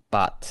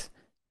 but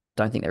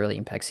don't think that really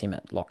impacts him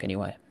at lock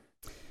anyway.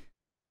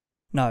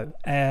 No.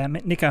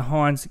 Nico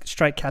Hines,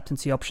 straight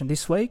captaincy option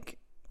this week,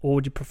 or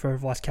would you prefer a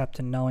vice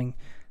captain knowing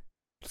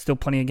still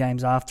plenty of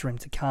games after him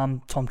to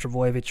come? Tom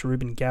Trbojevic,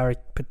 Ruben Garrick,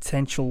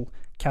 potential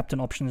captain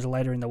options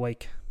later in the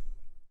week.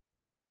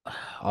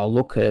 I'll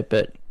look at it,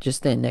 but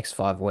just their next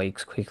 5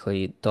 weeks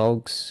quickly.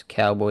 Dogs,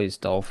 Cowboys,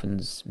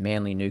 Dolphins,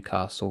 Manly,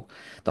 Newcastle.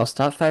 They'll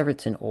start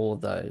favourites in all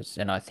of those,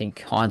 and I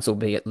think Hines will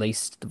be at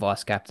least the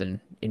vice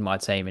captain in my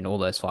team in all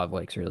those 5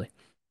 weeks, really.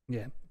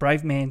 Yeah.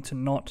 Brave man to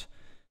not,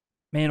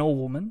 man or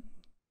woman,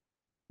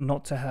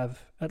 not to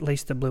have at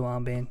least a blue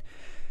armband.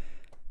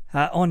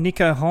 On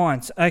Nico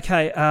Hines.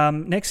 Okay,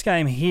 next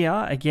game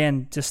here.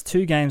 Again, just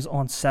 2 games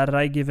on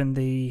Saturday, given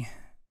the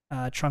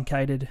not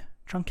truncated,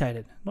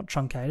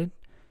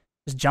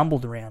 just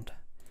jumbled around.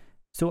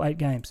 Still 8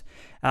 games.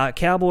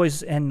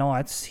 Cowboys and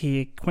Knights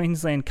here,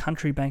 Queensland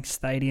Country Bank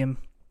Stadium.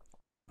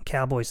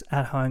 Cowboys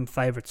at home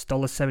favourites,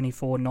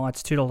 $1.74.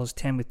 Knights,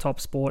 $2.10 with Top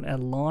Sport. A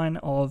line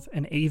of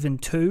an even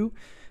 2,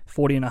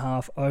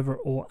 40.5 over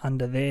or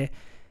under there.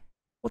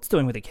 What's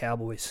doing with the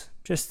Cowboys?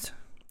 Just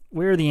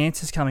where are the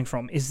answers coming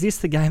from? Is this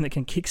the game that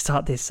can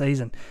kickstart their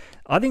season?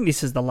 I think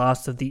this is the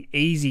last of the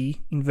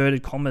easy,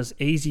 inverted commas,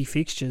 easy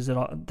fixtures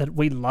that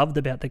we loved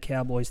about the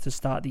Cowboys to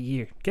start the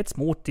year. It gets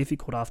more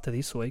difficult after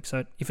this week.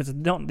 So if it's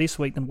not this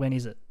week, then when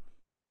is it?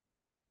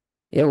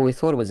 Yeah, well, we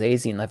thought it was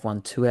easy, and they've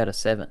won 2 out of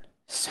 7.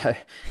 So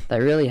they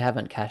really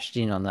haven't cashed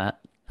in on that.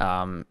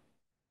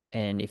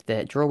 And if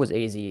their draw was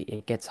easy,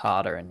 it gets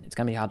harder, and it's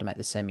going to be hard to make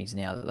the semis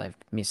now that they've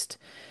missed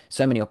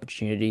so many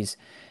opportunities.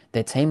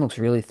 Their team looks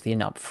really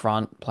thin up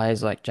front.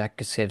 Players like Jack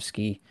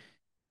Gosiewski,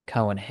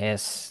 Cohen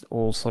Hess,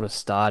 all sort of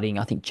starting.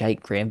 I think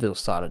Jake Granville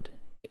started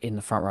in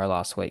the front row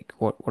last week.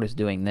 What is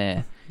doing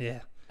there?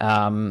 Yeah.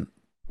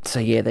 So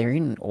yeah, they're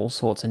in all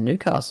sorts. And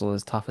Newcastle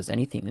is tough as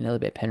anything. They nearly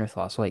beat Penrith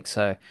last week.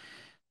 So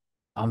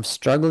I'm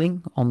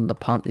struggling on the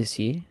punt this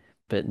year,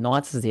 but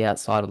Knights as the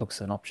outsider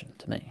looks an option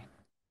to me.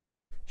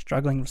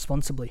 Struggling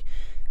responsibly.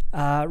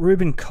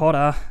 Ruben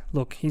Cotter,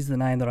 look, he's the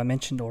name that I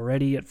mentioned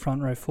already at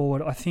front row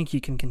forward. I think you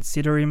can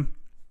consider him.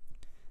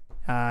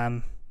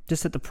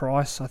 Just at the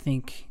price, I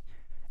think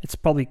it's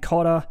probably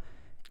Cotter,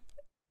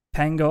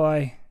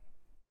 Pangai.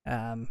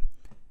 There's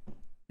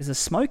a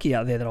Smoky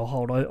out there that I'll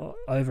hold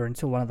over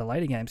until one of the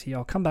later games here.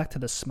 I'll come back to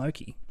the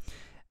Smoky.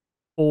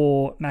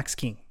 Or Max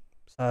King.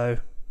 So,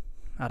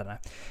 I don't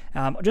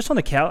know. Just on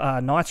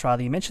the Knights,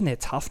 rather, you mentioned their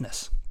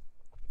toughness.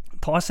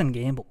 Tyson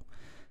Gamble.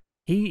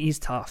 He is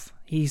tough.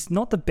 He's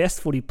not the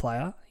best footy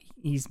player.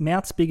 His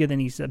mouth's bigger than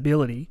his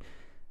ability.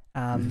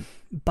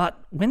 But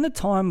when the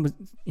time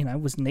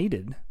was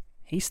needed,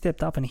 he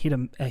stepped up and hit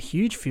a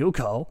huge field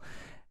goal.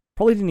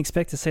 Probably didn't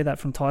expect to see that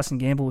from Tyson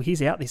Gamble.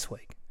 He's out this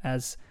week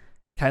as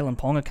Kalen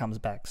Ponga comes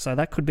back. So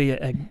that could be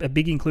a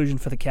big inclusion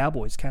for the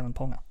Cowboys, Kalen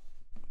Ponga.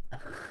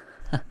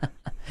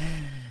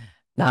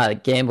 No,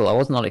 Gamble, I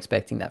was not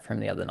expecting that from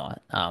the other night.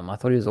 I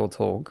thought he was all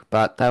talk,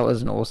 but that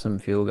was an awesome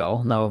field goal.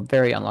 And they were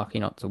very unlucky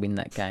not to win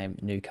that game,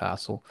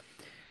 Newcastle.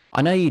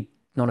 I know you're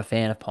not a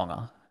fan of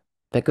Ponga,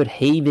 but could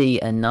he be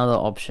another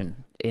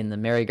option in the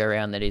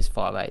merry-go-round that is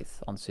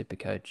 5/8 on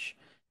SuperCoach?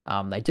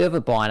 They do have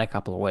a bye in a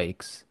couple of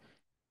weeks,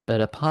 but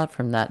apart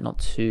from that, not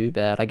too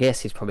bad. I guess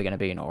he's probably going to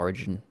be in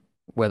Origin,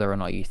 whether or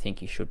not you think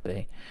he should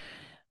be.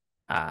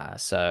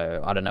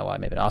 So I don't know why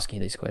I'm even asking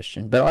you this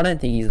question, but I don't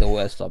think he's the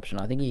worst option.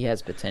 I think he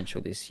has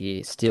potential this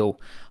year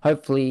still.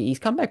 Hopefully, he's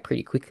come back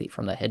pretty quickly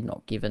from the head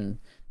knock, given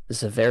the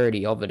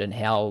severity of it and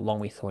how long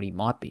we thought he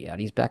might be out.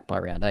 He's back by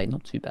round 8,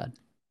 not too bad.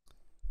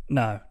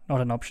 No, not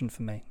an option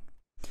for me.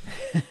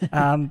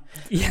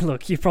 Yeah,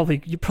 look, you probably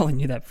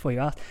knew that before you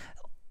asked.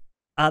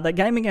 That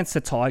game against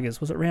the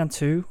Tigers, was it round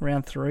 2,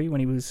 round 3 when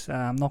he was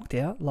knocked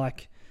out?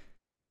 Like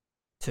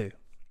 2.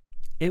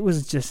 It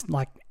was just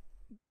like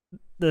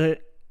the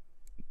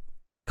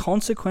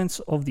consequence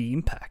of the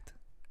impact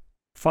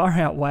far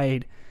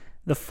outweighed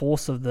the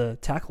force of the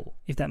tackle,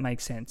 if that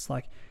makes sense.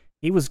 Like,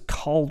 he was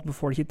cold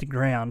before he hit the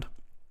ground.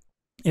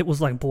 It was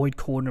like Boyd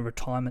Cordner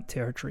retirement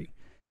territory.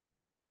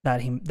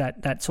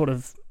 That sort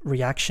of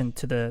reaction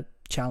to the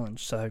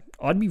challenge. So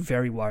I'd be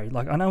very worried.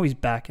 Like, I know he's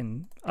back,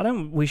 and I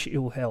don't wish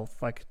ill health.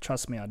 Like,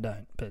 trust me, I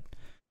don't. But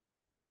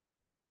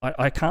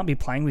I can't be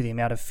playing with him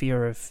out of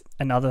fear of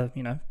another,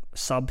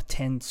 sub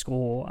 10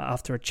 score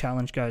after a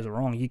challenge goes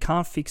wrong. You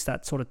can't fix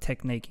that sort of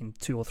technique in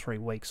 2 or 3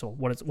 weeks, or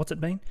what's it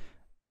been?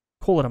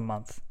 Call it a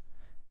month.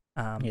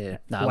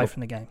 Away from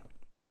the game.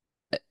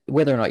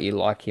 Whether or not you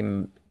like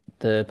him,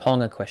 the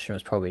Ponga question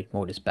was probably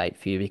more just bait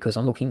for you, because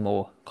I'm looking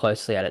more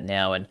closely at it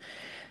now, and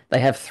they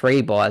have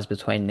 3 buys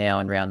between now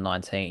and round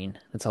 19.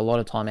 It's a lot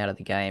of time out of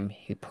the game.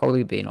 He'd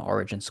probably be in an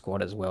Origin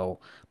squad as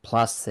well.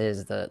 Plus,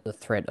 there's the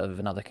threat of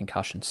another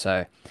concussion.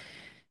 So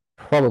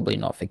probably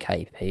not for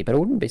KP, but I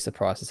wouldn't be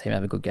surprised to see him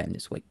have a good game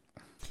this week.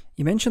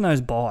 You mentioned those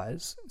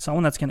buys.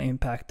 Someone that's going to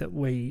impact that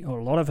we, or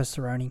a lot of us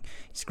are owning,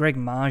 is Greg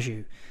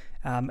Marju.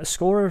 A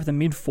scorer of the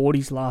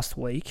mid-40s last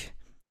week.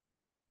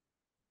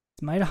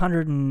 He's made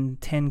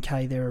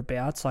 110k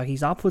thereabouts. Like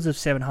he's upwards of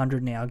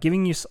 700 now,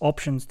 giving you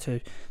options to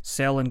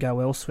sell and go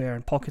elsewhere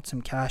and pocket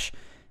some cash.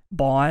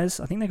 Buys.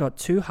 I think they got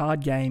 2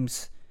 hard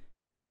games.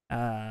 Do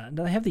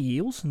they have the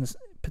Eels in this,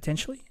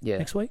 potentially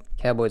next week?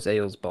 Cowboys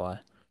Eels bye.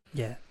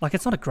 Yeah, like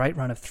it's not a great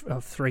run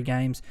of 3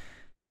 games.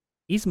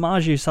 Is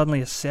Marju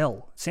suddenly a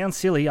sell? Sounds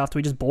silly after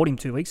we just bought him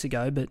 2 weeks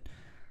ago, but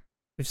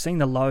we've seen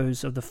the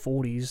lows of the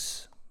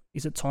 40s.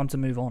 Is it time to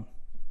move on?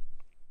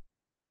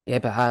 Yeah,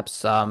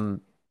 perhaps.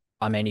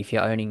 I mean, if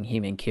you're owning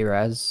him and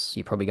Kiraz,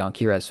 you're probably going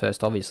Kiraz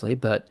first, obviously,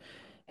 but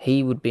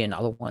he would be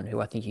another one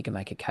who I think you can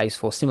make a case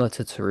for, similar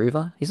to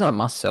Taruva. He's not a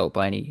must sell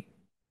by any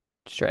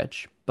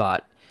stretch,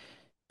 but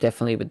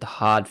definitely with the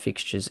hard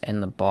fixtures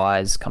and the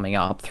buys coming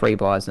up, 3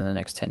 buys in the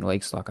next 10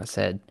 weeks, like I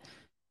said,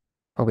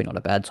 probably not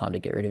a bad time to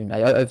get rid of him.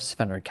 Over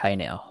 700k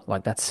now.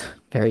 Like, that's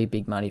very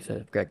big money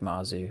for Greg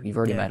Marzu. You've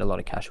already made a lot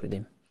of cash with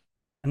him.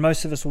 And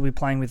most of us will be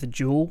playing with a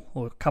duel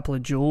or a couple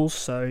of duels,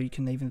 so you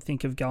can even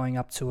think of going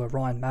up to a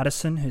Ryan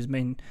Madison, who's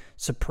been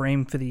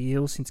supreme for the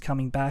Eels since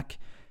coming back.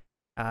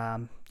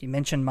 You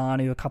mentioned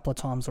Manu a couple of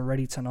times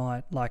already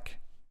tonight. Like,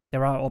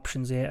 there are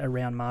options there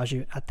around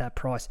Marju at that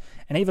price.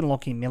 And even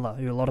Lockie Miller,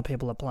 who a lot of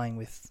people are playing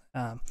with.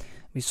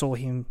 We saw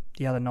him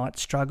the other night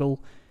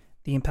struggle.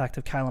 The impact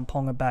of Kalen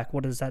Ponga back,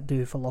 what does that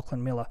do for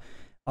Lachlan Miller?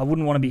 I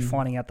wouldn't want to be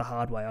finding out the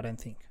hard way, I don't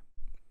think.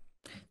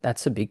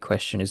 That's a big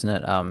question, isn't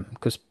it?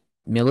 Because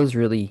Miller's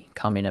really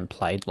come in and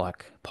played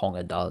like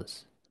Ponga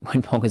does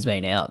when Ponga's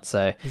been out.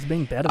 So he's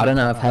been better. I don't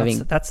know if having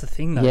that's the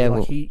thing though.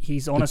 Like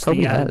he's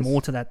honestly added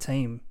more to that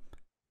team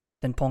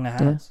than Ponga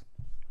has.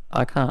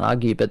 I can't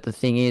argue, but the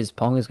thing is,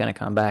 Ponga's going to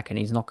come back and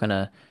he's not going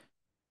to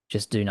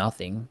just do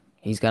nothing.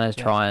 He's going to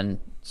try and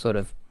sort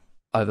of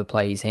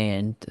overplay his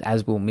hand,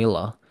 as will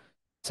Miller.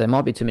 So there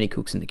might be too many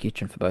cooks in the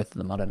kitchen for both of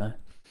them. I don't know.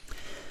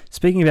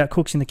 Speaking about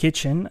cooks in the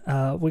kitchen,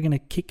 we're going to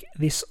kick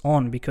this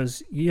on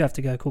because you have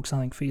to go cook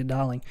something for your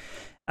darling.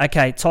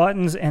 Okay,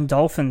 Titans and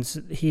Dolphins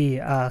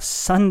here.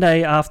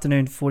 Sunday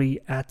afternoon footy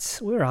at,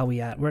 where are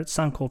we at? We're at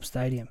Suncorp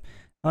Stadium,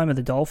 home of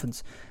the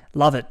Dolphins.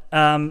 Love it.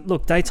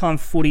 Look, daytime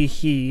footy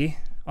here,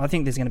 I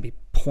think there's going to be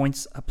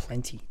points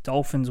aplenty.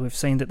 Dolphins, we've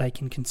seen that they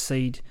can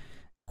concede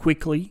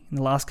quickly in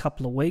the last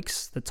couple of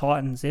weeks. The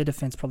Titans, their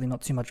defense probably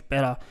not too much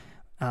better.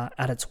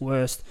 At its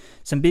worst.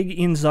 Some big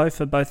ins though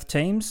for both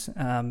teams.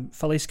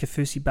 Felice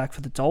Kafusi back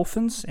for the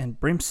Dolphins and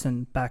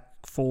Brimson back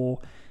for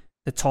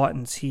the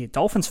Titans here.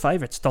 Dolphins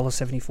favourites,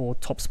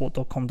 $1.74,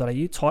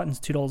 topsport.com.au. Titans,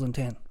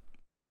 $2.10.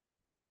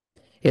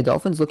 Yeah,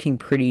 Dolphins looking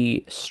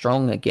pretty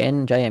strong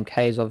again. JMK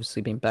has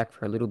obviously been back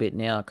for a little bit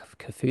now.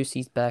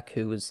 Kafusi's back,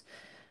 who was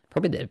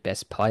probably their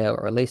best player,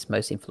 or at least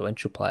most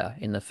influential player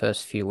in the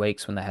first few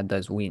weeks when they had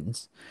those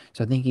wins.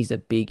 So I think he's a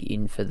big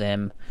in for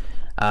them.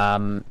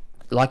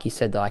 Like you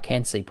said, though, I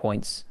can see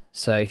points.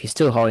 So if you're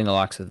still holding the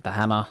likes of the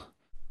Hammer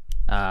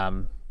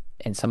and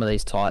some of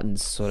these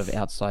Titans sort of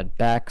outside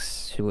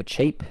backs who are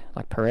cheap,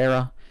 like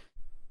Pereira,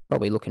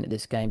 probably looking at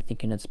this game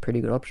thinking it's a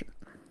pretty good option.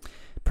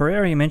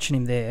 Pereira, you mentioned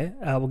him there.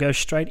 We'll go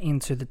straight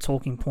into the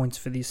talking points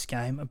for this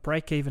game. A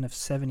break-even of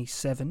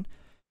 77.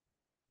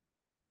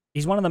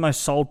 He's one of the most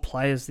sold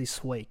players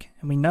this week.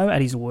 And we know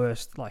at his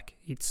worst, like,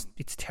 it's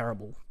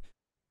terrible.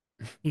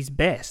 His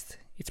best,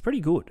 it's pretty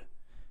good.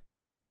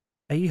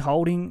 Are you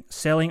holding,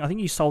 selling? I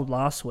think you sold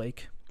last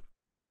week.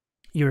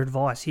 Your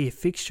advice here,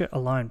 fixture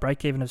alone,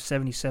 break even of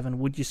 77,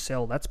 would you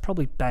sell? That's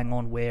probably bang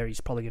on where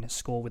he's probably going to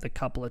score with a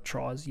couple of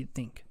tries, you'd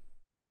think.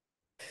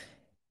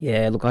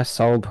 Yeah, look, I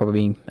sold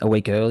probably a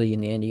week early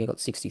in the end. He got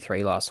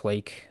 63 last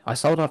week. I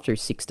sold after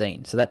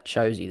 16, so that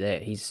shows you there.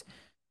 His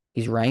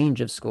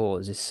range of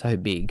scores is so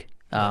big.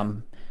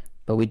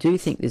 But we do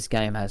think this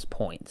game has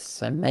points.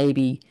 So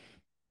maybe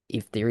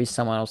if there is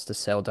someone else to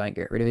sell, don't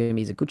get rid of him.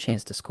 He's a good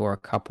chance to score a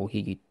couple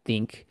here, you'd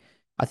think.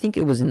 I think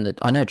it was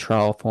I know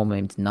trial form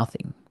means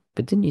nothing,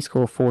 but didn't he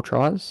score 4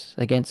 tries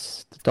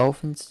against the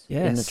Dolphins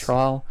in the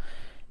trial?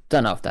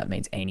 Don't know if that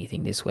means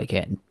anything this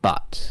weekend,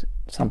 but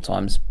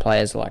sometimes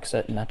players like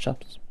certain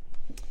matchups.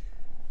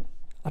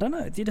 I don't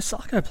know. Did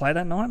Asako play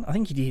that night? I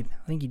think he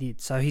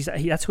did. So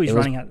that's who he's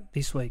running at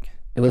this week.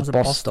 It was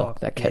Bostock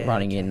that kept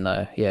running in,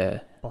 though. Yeah.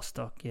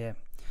 Bostock, yeah.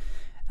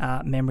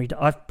 Memory.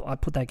 I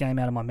put that game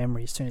out of my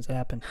memory as soon as it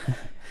happened.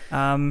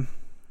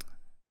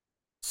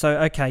 So,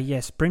 okay,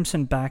 yes.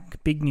 Brimson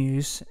back. Big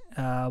news.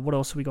 What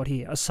else have we got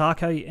here?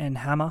 Osako and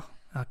Hammer.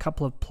 A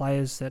couple of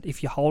players that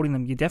if you're holding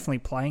them, you're definitely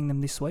playing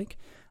them this week.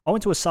 I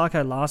went to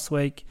Osako last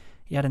week.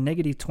 He had a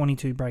negative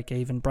 22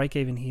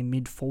 break-even here,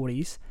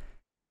 mid-40s.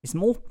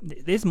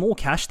 There's more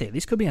cash there.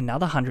 This could be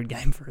another 100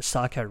 game for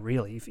Osako,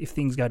 really, if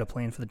things go to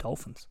plan for the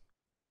Dolphins.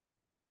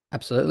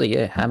 Absolutely,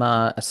 yeah.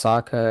 Hammer,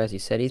 Osako, as you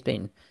said,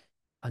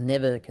 I've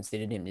never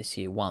considered him this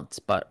year once,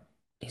 but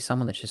he's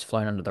someone that's just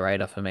flown under the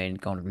radar for me and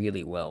gone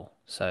really well.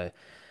 So,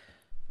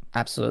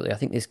 absolutely, I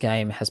think this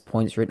game has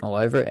points written all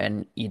over it,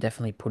 and you're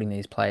definitely putting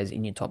these players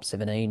in your top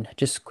 17.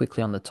 Just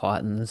quickly on the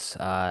Titans,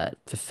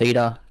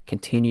 Fafita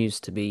continues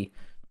to be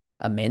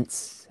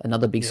immense.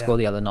 Another big score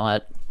the other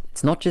night.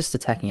 It's not just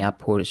attacking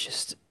output,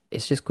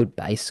 it's just good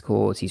base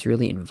scores. He's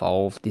really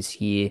involved this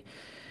year.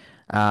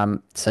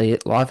 So yeah,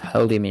 I've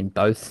held him in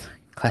both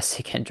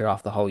Classic and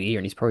Draft the whole year,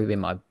 and he's probably been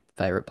my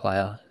favourite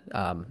player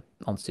on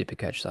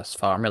Supercoach thus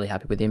far. I'm really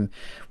happy with him.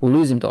 We'll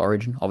lose him to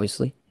Origin,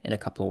 obviously, in a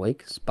couple of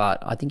weeks, but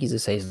I think he's a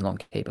season-long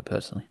keeper,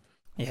 personally.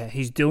 Yeah,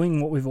 he's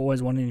doing what we've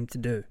always wanted him to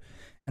do,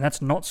 and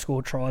that's not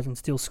score tries and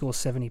still score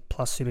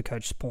 70-plus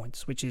Supercoach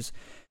points, which is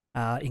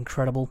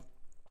incredible.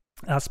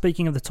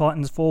 Speaking of the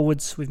Titans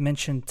forwards, we've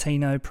mentioned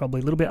Tino,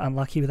 probably a little bit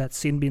unlucky with that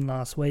sin bin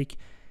last week.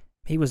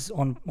 He was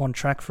on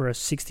track for a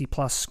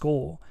 60-plus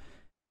score.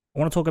 I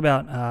want to talk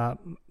about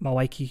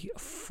Moeki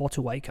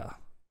Fotuaker.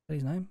 Is that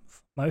his name?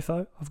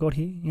 Mofo, I've got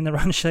here in the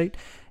run sheet.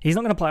 He's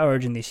not going to play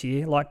Origin this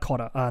year, like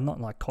Cotter.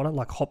 Not like Cotter,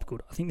 like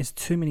Hopgood. I think there's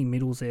too many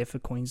middles there for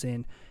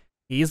Queensland.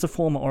 He is a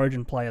former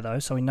Origin player, though,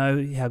 so we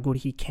know how good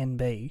he can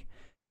be.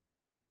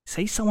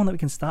 So he's someone that we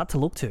can start to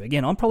look to.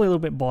 Again, I'm probably a little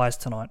bit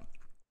biased tonight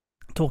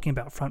talking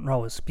about front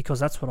rowers because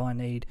that's what I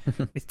need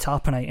with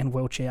Tarpanay and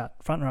Welch out.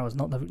 Front rowers,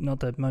 not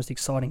the most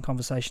exciting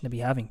conversation to be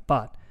having,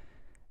 but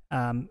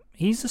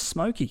he's a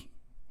smoky.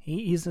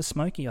 He is a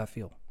smoky, I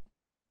feel.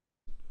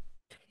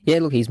 Yeah,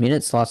 look, his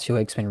minutes last few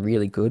weeks been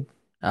really good.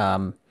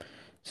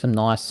 Some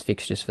nice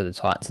fixtures for the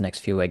Titans the next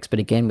few weeks, but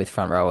again with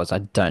front rowers, I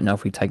don't know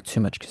if we take too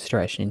much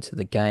consideration into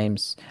the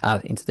games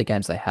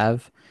they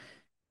have.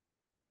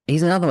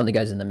 He's another one that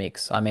goes in the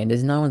mix. I mean,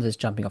 there's no one that's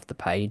jumping off the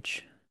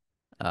page.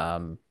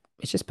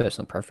 It's just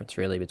personal preference,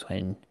 really.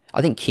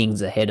 I think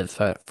King's ahead of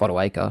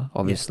Fotuaker,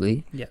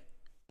 obviously. Yeah.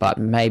 But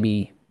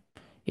maybe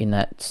in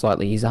that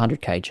slightly, he's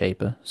 100k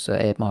cheaper, so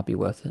it might be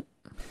worth it.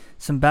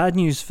 Some bad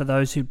news for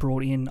those who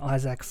brought in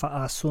Isaac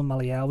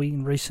Fa'asul-Maliawi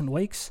in recent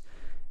weeks.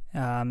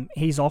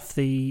 He's off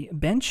the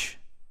bench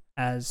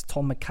as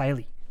Tom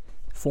McKaylee,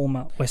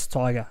 former West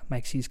Tiger,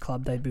 makes his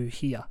club debut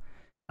here.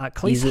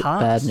 Is it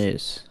bad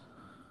news?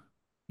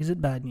 Is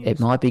it bad news? It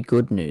might be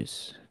good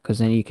news, because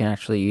then you can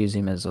actually use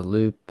him as a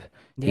loop.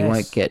 Yes. He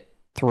won't get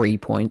 3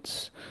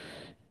 points.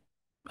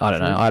 I don't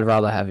know. I'd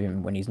rather have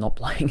him when he's not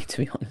playing, to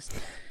be honest.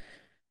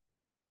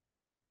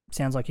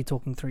 Sounds like you're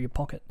talking through your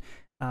pocket,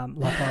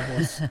 like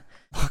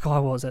I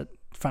was at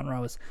front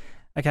rowers.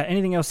 Okay,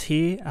 anything else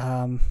here?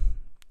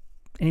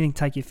 Anything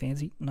take your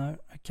fancy? No?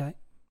 Okay.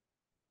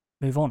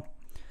 Move on.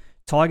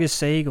 Tigers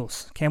Sea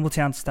Eagles,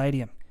 Campbelltown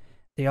Stadium,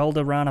 the old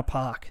Arana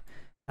Park.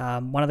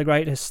 One of the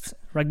greatest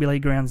rugby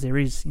league grounds there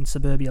is in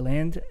suburbia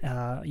land.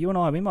 You and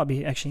I, we might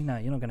be... Actually, no,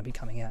 you're not going to be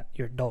coming out.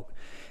 You're a dog.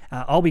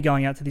 I'll be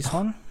going out to this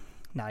one.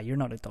 No, you're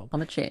not a dog.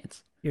 I'm a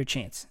chance. You're a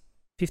chance.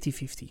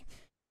 50-50.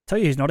 Tell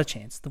you who's not a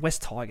chance. The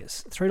West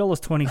Tigers.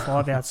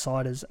 $3.25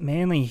 outsiders.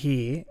 Manly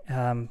here.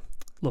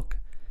 Look,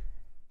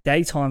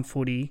 daytime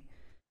footy.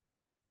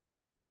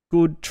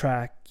 Good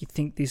track. You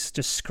think this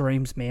just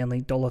screams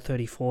Manly.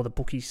 $1.34. The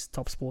bookies,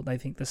 top sport, they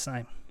think the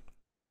same.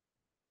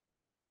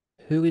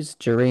 Who is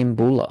Jareem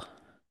Bulla?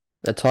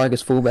 The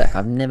Tigers fullback.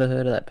 I've never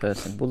heard of that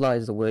person. Bulla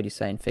is the word you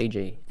say in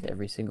Fiji to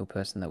every single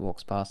person that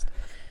walks past.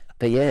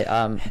 But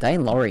yeah,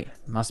 Dane Laurie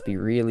must be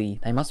really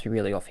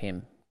off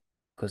him,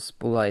 because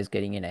Bulla is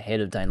getting in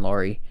ahead of Dane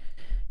Laurie,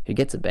 who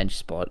gets a bench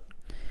spot.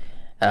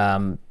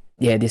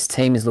 Yeah, this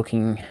team is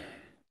looking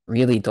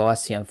really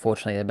dicey,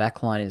 unfortunately. Their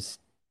back line is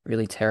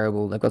really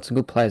terrible. They've got some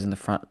good players in the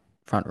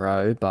front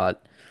row,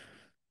 but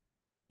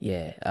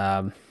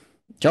yeah,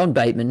 John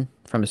Bateman,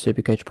 from a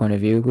Supercoach point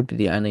of view, would be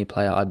the only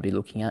player I'd be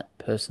looking at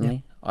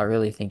personally. Yeah. I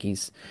really think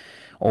he's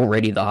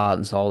already the heart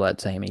and soul of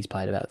that team. He's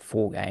played about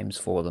 4 games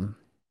for them,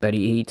 but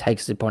he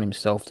takes it upon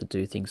himself to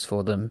do things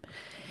for them.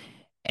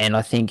 And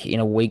I think in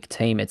a weak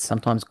team, it's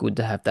sometimes good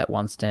to have that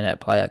one standout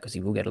player, because he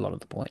will get a lot of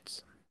the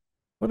points.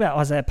 What about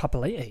Isaiah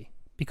Papali'i?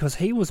 Because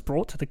he was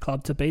brought to the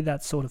club to be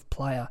that sort of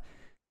player.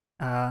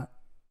 From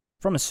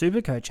a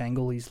Supercoach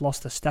angle, he's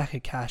lost a stack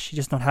of cash. He's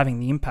just not having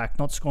the impact,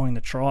 not scoring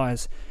the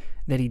tries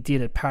that he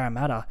did at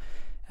Parramatta.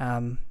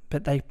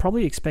 But they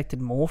probably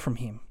expected more from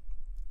him.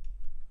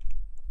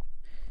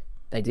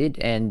 They did,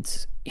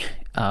 and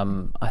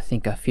I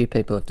think a few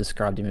people have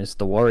described him as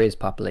the Warriors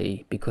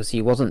Papali'i, because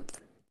he wasn't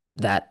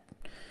that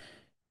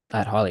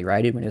highly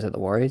rated when he was at the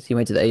Warriors. He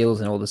went to the Eels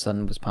and all of a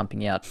sudden was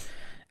pumping out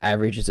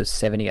averages of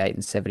 78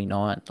 and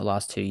 79 the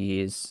last 2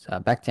 years,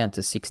 back down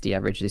to 60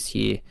 average this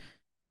year.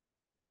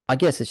 I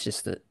guess it's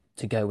just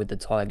to go with the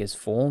Tigers'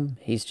 form.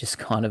 He's just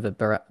kind of a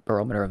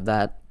barometer of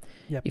that.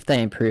 Yep. If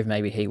they improve,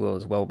 maybe he will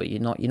as well, but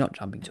you're not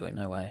jumping to him,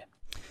 no way.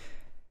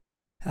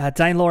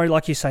 Dane Laurie,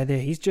 like you say there,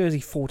 he's jersey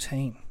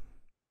 14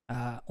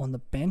 on the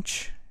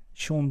bench.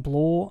 Sean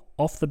Blore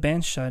off the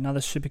bench, so another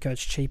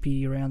Supercoach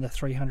cheapie around the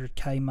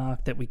 300k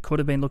mark that we could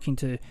have been looking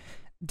to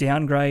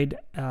downgrade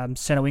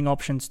centre wing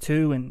options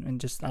to,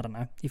 and just, I don't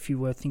know, if you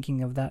were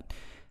thinking of that.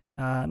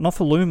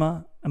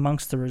 Nofaluma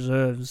amongst the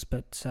reserves,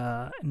 but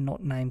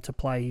not named to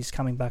play. He's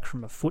coming back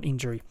from a foot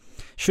injury.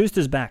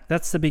 Schuster's back.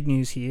 That's the big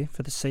news here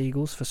for the Sea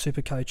Eagles, for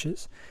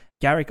Supercoaches.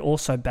 Garrick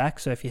also back,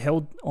 so if you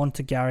held on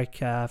to Garrick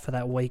for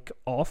that week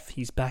off,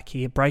 he's back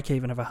here. Break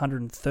even of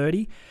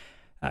 130.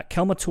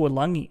 Kelma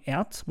Tuolangi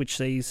out, which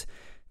sees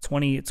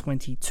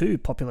 2022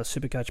 popular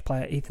Supercoach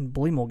player Ethan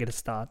Bullymore get a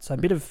start. So a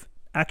bit of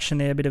action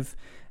there, a bit of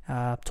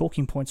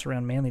talking points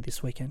around Manly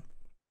this weekend.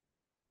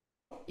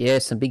 Yeah,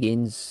 some big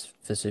ins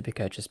for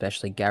Supercoach,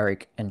 especially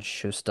Garrick and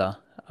Schuster.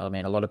 I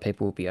mean, a lot of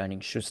people will be owning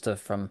Schuster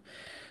from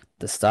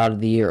the start of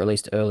the year, or at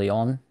least early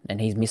on,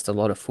 and he's missed a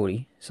lot of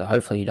footy. So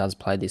hopefully he does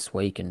play this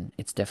week, and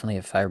it's definitely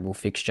a favourable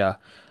fixture.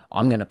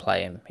 I'm going to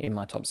play him in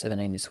my top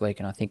 17 this week,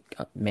 and I think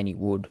many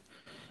would.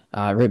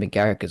 Ruben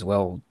Garrick as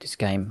well. This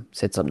game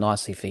sets up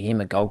nicely for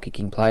him, a goal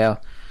kicking player.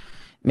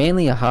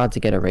 Manly are hard to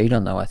get a read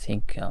on, though, I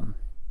think.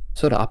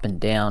 Sort of up and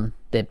down.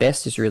 Their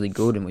best is really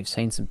good, and we've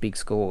seen some big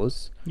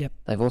scores. Yep.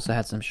 They've also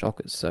had some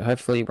shockers, so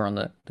hopefully we're on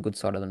the good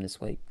side of them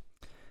this week.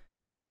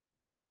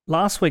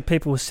 Last week,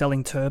 people were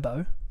selling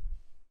Turbo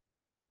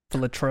for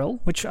Latrell,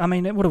 which, I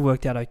mean, it would have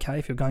worked out okay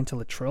if you're going to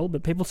Latrell,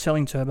 but people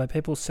selling Turbo,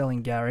 people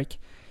selling Garrick.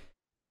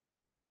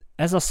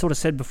 As I sort of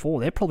said before,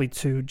 they're probably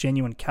two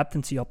genuine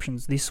captaincy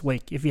options this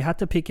week. If you had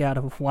to pick out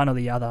of one or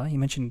the other, you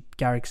mentioned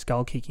Garrick's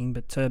goal kicking,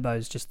 but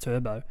Turbo's just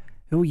Turbo.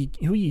 Who are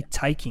you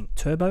taking,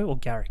 Turbo or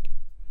Garrick?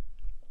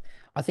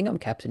 I think I'm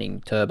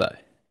captaining Turbo,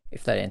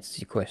 if that answers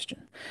your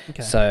question.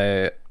 Okay.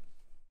 So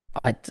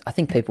I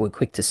think people were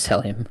quick to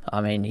sell him.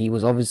 I mean, he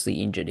was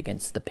obviously injured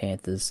against the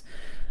Panthers.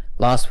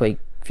 Last week,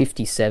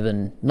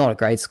 57, not a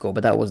great score,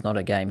 but that was not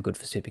a game good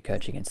for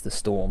Supercoach against the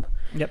Storm.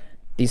 Yep.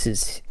 This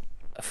is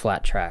a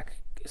flat track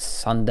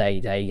Sunday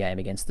day game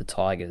against the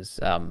Tigers.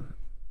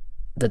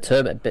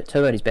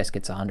 Turbo's best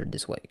gets 100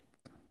 this week.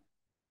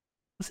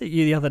 Was it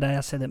you the other day?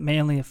 I said that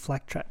Manly are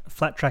flat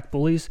track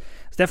bullies.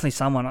 It's definitely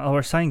someone. I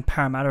was saying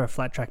Parramatta are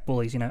flat track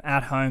bullies. You know,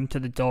 at home to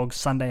the Dogs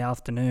Sunday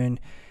afternoon.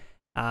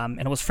 And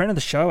it was a friend of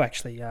the show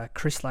actually,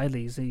 Chris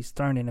Laidley. He's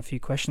thrown in a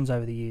few questions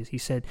over the years. He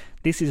said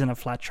this isn't a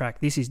flat track.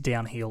 This is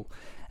downhill,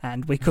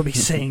 and we could be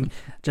seeing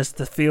just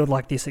the field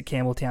like this at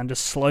Campbelltown,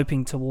 just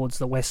sloping towards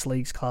the West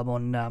Leagues Club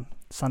on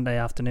Sunday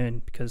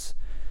afternoon because.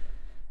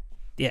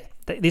 Yeah,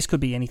 this could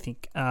be anything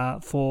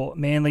for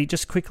Manly.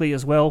 Just quickly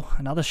as well,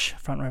 another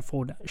front row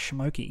forward,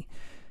 Shmoki.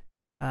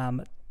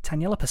 Taniela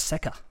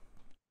Paseka.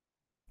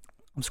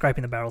 I'm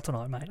scraping the barrel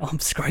tonight, mate. I'm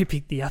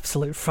scraping the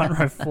absolute front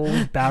row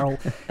forward barrel.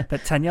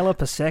 But Taniela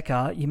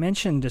Paseka, you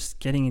mentioned just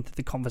getting into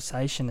the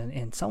conversation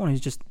and someone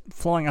who's just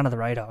flying under the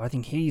radar. I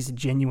think he's a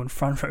genuine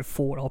front row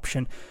forward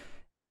option.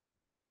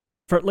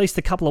 For at least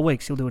a couple of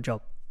weeks, he'll do a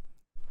job.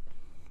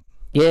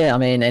 Yeah, I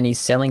mean, and his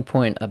selling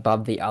point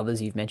above the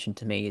others you've mentioned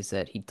to me is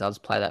that he does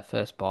play that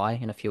first bye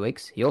in a few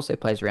weeks. He also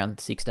plays around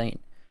 16.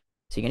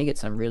 So you're going to get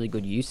some really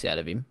good use out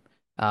of him.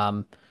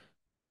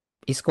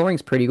 His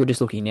scoring's pretty good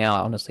just looking now. I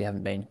honestly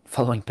haven't been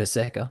following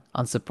Paseka,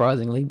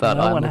 unsurprisingly, but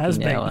No I'm one looking has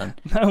now. been.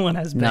 No one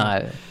has been.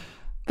 No.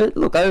 But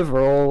look,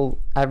 overall,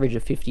 average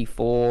of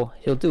 54.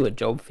 He'll do a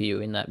job for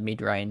you in that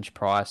mid-range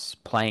price,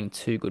 playing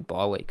 2 good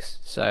bye weeks.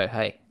 So,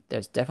 hey,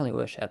 there's definitely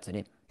worth shouts at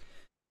him.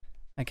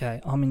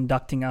 Okay, I'm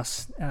inducting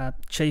us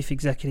Chief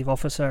Executive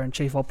Officer and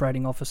Chief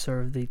Operating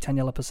Officer of the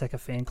Taniela Paseka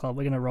Fan Club.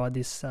 We're going to ride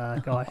this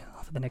guy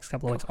for the next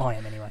couple of weeks. I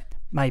am anyway.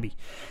 Maybe.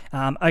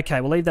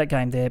 Okay, we'll leave that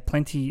game there.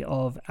 Plenty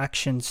of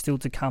action still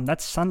to come.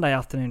 That's Sunday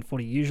afternoon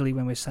footy, usually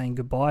when we're saying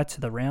goodbye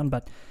to the round,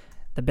 but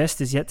the best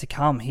is yet to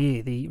come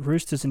here. The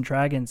Roosters and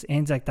Dragons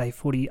Anzac Day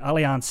footy,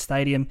 Allianz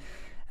Stadium,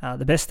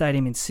 the best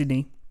stadium in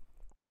Sydney,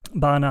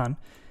 bar none.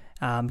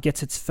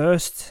 Gets its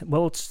first,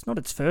 well, it's not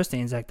its first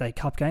Anzac Day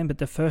Cup game, but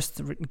the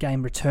first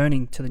game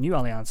returning to the new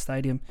Allianz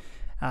Stadium.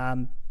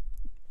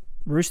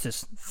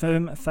 Roosters,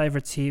 firm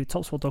favourites here,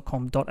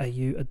 topsport.com.au,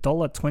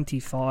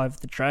 $1.25.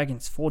 The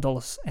Dragons,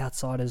 $4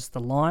 outsiders. The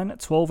line,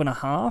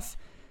 12.5.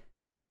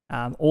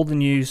 All the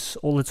news,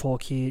 all the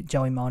talk here,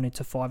 Joey Manu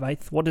to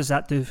 5/8. What does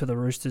that do for the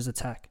Roosters'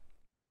 attack?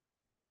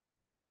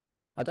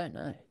 I don't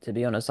know, to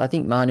be honest. I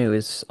think Manu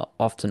is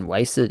often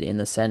wasted in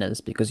the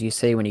centres because you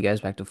see when he goes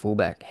back to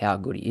fullback how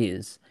good he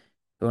is.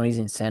 But when he's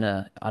in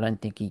centre, I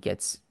don't think he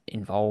gets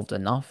involved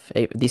enough,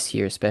 this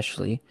year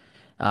especially.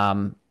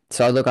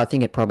 So look, I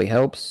think it probably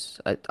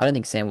helps. I don't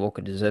think Sam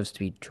Walker deserves to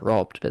be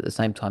dropped, but at the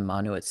same time,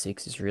 Manu at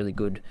 6 is really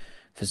good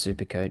for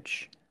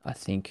Supercoach, I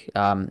think.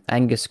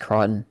 Angus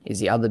Crichton is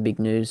the other big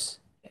news.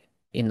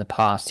 In the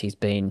past, he's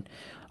been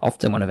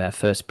often one of our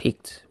first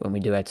picked when we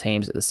do our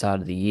teams at the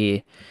start of the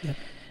year. Yep.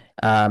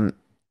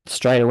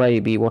 Straight away,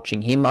 you'll be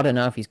watching him. I don't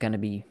know if he's going to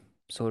be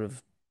sort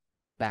of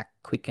back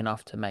quick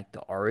enough to make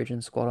the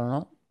Origin squad or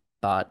not,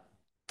 but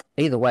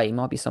either way, he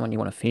might be someone you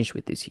want to finish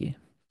with this year.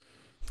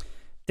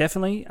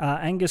 Definitely.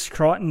 Angus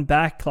Crichton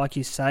back, like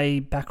you say,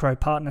 back row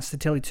partner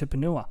Satili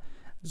Tupanua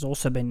has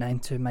also been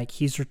named to make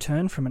his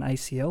return from an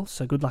ACL,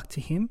 so good luck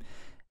to him.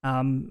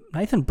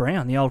 Nathan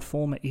Brown, the old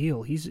former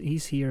Eel,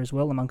 he's here as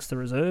well amongst the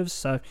reserves.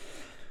 So,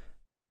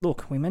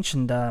 look, we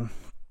mentioned a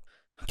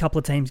couple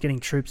of teams getting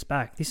troops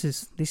back. This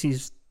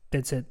is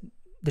dead set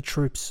the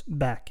troops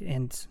back,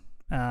 and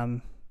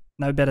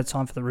no better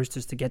time for the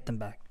Roosters to get them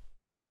back.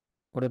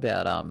 What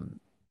about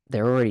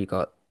they've already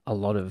got a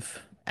lot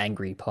of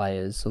angry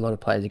players, a lot of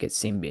players who get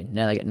sin bin.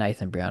 Now they get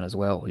Nathan Brown as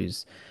well,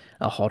 who's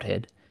a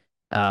hothead.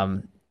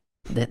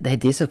 Their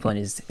discipline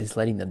is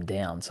letting them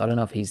down, so I don't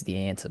know if he's the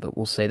answer, but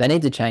we'll see. They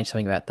need to change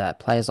something about that.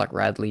 Players like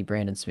Radley,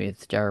 Brandon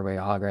Smith, Jared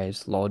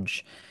Hargraves,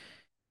 Lodge,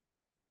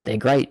 they're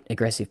great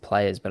aggressive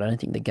players, but I don't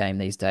think the game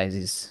these days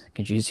is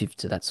conducive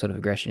to that sort of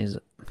aggression, is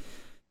it?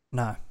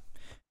 No.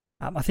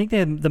 I think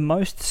they're the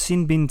most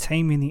sin bin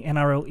team in the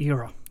NRL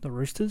era, the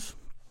Roosters.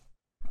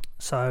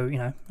 So,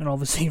 and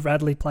obviously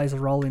Radley plays a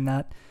role in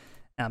that.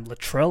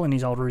 Latrell in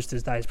his old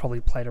Roosters days probably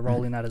played a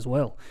role in that as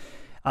well.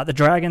 The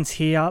Dragons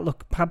here,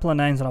 look, a couple of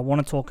names that I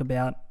want to talk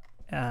about.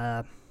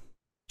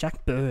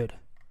 Jack Bird,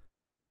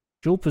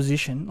 dual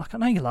position. Like, I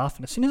know you're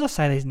laughing. As soon as I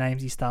say these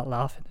names, you start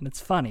laughing. And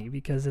it's funny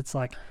because it's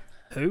like,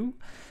 who?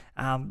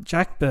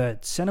 Jack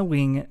Bird, centre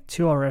wing,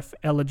 2RF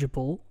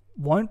eligible,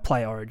 won't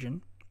play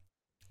Origin.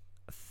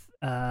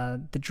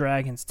 The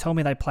Dragons, tell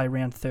me they play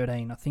round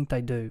 13. I think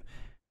they do.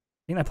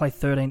 I think they play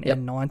 13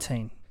 and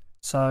 19.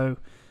 So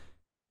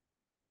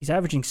he's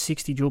averaging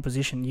 60 dual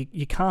position.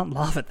 You can't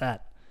laugh at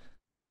that.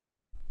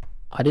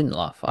 I didn't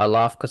laugh. I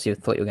laughed because you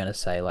thought you were going to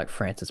say like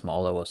Francis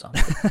Molo or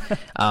something.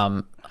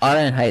 I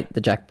don't hate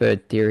the Jack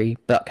Bird theory,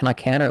 but can I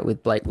counter it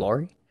with Blake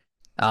Laurie?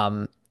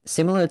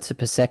 Similar to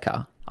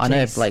Paseka, I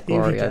know Blake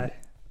Laurie.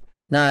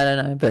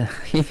 No, but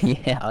hear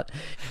me out.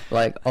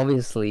 Like,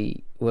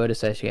 obviously, word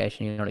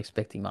association, you're not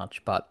expecting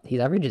much, but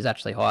his average is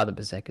actually higher than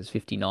Paseka's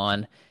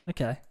 59.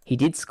 Okay. He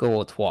did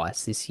score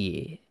twice this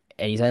year,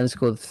 and he's only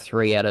scored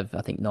 3 out of,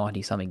 I think,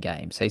 90-something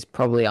games. So he's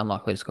probably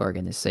unlikely to score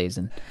again this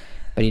season.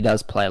 But he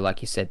does play,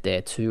 like you said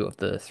there, 2 of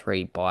the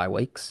 3 bye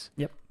weeks.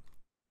 Yep.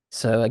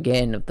 So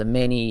again, of the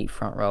many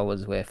front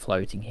rowers we're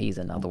floating, he's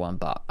another one.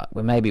 But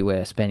maybe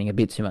we're spending a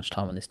bit too much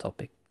time on this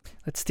topic.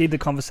 Let's steer the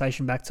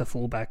conversation back to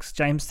fullbacks.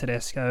 James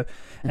Tedesco,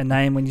 a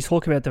name, when you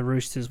talk about the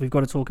Roosters, we've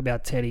got to talk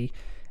about Teddy.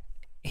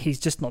 He's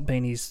just not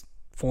been his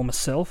former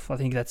self. I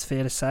think that's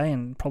fair to say,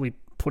 and probably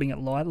putting it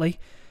lightly.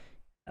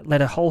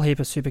 Let a whole heap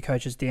of super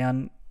coaches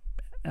down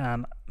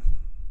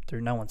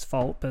through no one's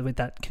fault, but with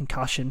that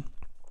concussion.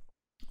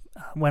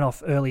 Went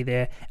off early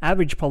there.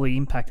 Average probably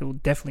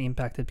definitely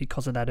impacted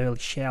because of that early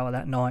shower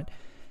that night.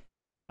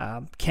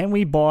 Can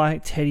we buy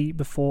Teddy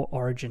before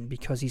Origin?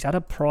 Because he's at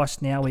a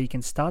price now where you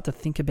can start to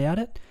think about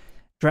it.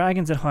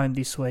 Dragons at home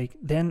this week,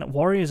 then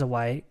Warriors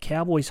away,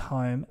 Cowboys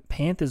home,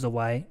 Panthers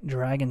away,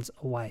 Dragons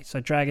away. So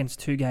Dragons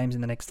 2 games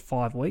in the next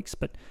 5 weeks,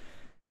 but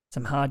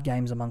some hard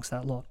games amongst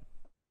that lot.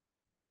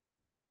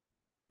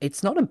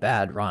 It's not a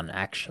bad run,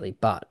 actually,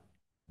 but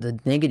the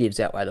negatives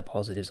outweigh the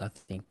positives, I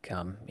think.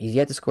 He's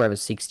yet to score over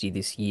 60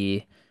 this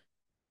year.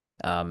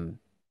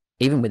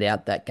 Even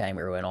without that game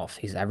where he went off,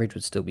 his average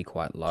would still be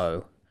quite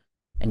low.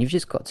 And you've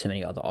just got too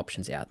many other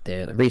options out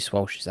there. Reece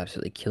Walsh is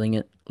absolutely killing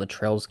it.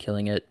 Latrell's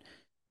killing it.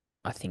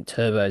 I think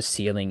Turbo's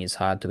ceiling is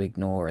hard to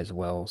ignore as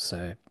well.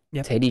 So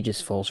Teddy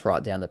just falls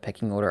right down the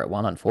pecking order at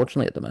 1,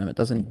 unfortunately, at the moment,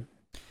 doesn't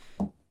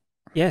he?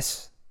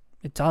 Yes,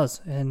 it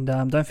does. And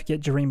don't forget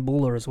Jareem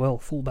Buller as well,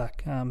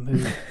 fullback,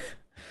 who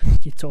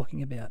you're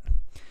talking about.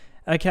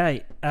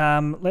 Okay,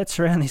 let's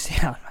round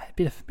this out. A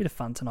bit of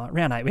fun tonight.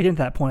 Round 8. We're getting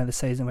to that point of the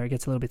season where it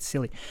gets a little bit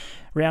silly.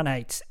 Round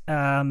 8.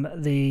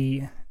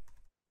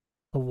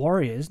 The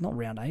Warriors, not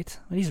round 8.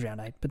 It is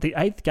round 8, but the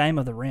 8th game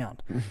of the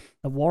round.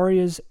 The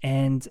Warriors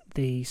and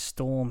the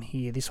Storm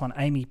here. This one,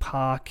 Amy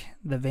Park,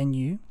 the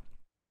venue.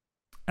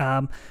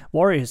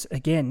 Warriors,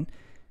 again,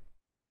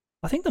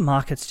 I think the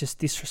market's just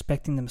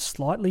disrespecting them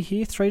slightly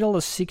here.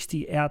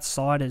 $3.60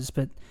 outsiders,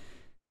 but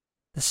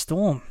the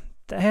Storm,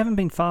 they have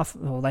been far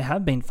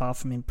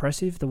from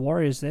impressive. The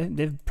Warriors,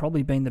 they've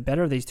probably been the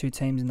better of these 2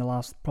 teams in the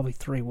last probably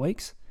 3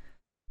 weeks.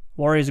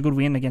 Warriors a good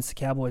win against the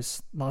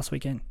Cowboys last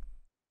weekend.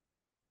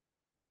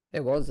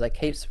 It was. They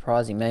keep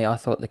surprising me. I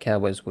thought the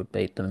Cowboys would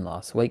beat them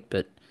last week,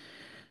 but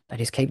they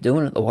just keep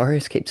doing it. The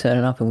Warriors keep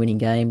turning up and winning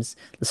games.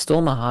 The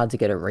Storm are hard to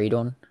get a read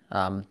on.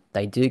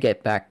 They do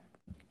get back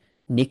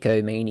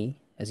Nico Meaney,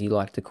 as you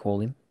like to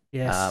call him.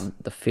 Yes.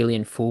 The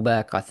Phillian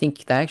fullback. I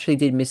think they actually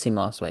did miss him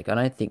last week. I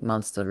don't think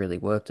Munster really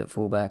worked at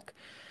fullback.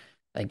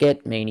 They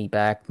get Meaney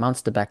back,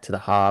 Munster back to the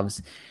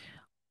halves.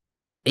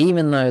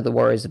 Even though the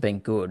Warriors have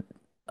been good,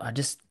 I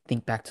just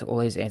think back to all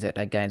these Anzac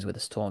Day games where the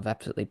Storm have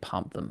absolutely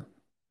pumped them.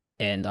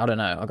 And I don't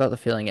know, I got the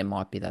feeling it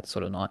might be that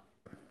sort of night.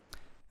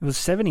 It was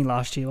 70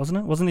 last year, wasn't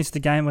it? Wasn't this the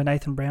game where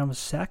Nathan Brown was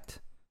sacked?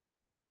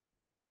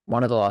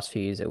 One of the last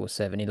few years it was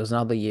 70. There was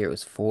another year it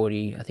was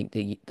 40. I think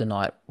the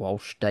night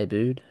Walsh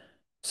debuted.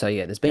 So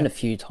yeah, there's been a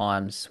few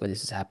times where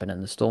this has happened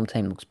and the Storm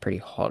team looks pretty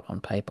hot on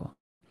paper.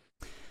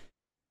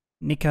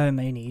 Nico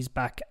Meaney's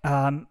back.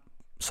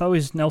 So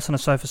is Nelson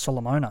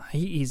Asofa-Solomona.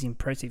 He is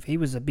impressive. He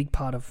was a big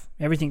part of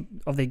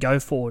everything of their go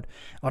forward.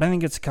 I don't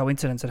think it's a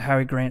coincidence that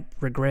Harry Grant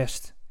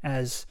regressed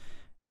as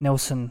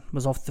Nelson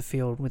was off the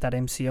field with that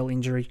MCL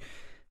injury.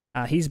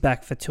 He's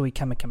back for Tui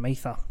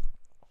Kamikamica.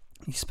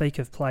 You speak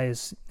of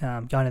players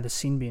going to the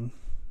sin bin.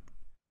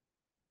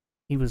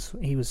 He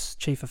was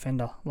chief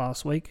offender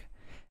last week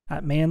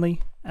at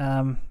Manly.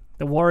 The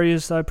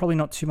Warriors, though, probably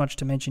not too much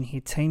to mention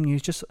here. Team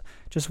news,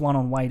 just one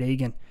on Wade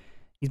Egan.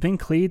 He's been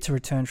cleared to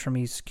return from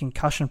his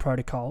concussion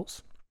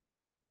protocols,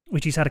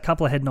 which he's had a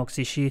couple of head knocks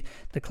this year.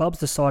 The club's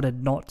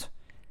decided not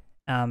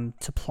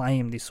to play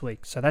him this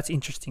week. So that's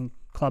interesting.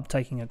 Club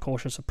taking a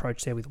cautious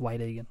approach there with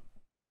Wade Egan.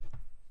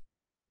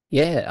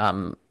 Yeah,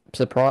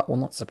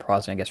 not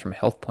surprising, I guess, from a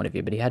health point of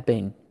view, but he had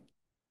been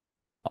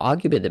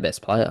arguably the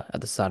best player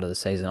at the start of the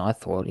season, I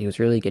thought. He was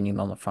really getting him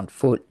on the front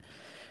foot.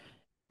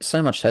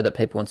 So much so that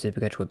people on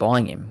Supercoach were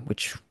buying him,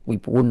 which we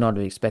would not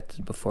have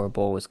expected before a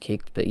ball was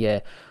kicked. But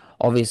yeah,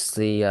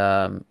 obviously,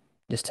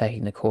 just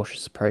taking the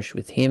cautious approach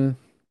with him.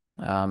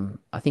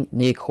 I think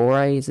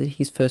Niokore is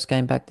his first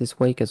game back this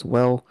week as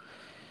well.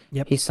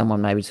 Yep. He's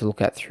someone maybe to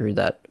look at through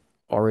that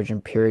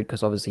Origin period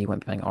because obviously he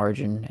went playing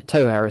Origin.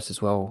 Tohu Harris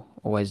as well,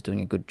 always doing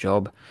a good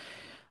job.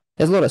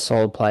 There's a lot of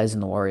solid players in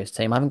the Warriors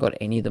team. I haven't got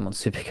any of them on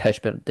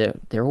Supercoach, but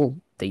they're all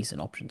decent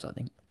options, I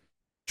think.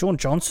 Sean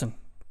Johnson,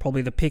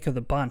 probably the pick of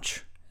the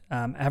bunch,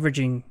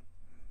 averaging,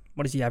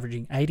 what is he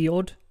averaging, 80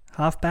 odd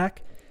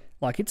halfback?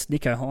 Like, it's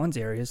Nico Hines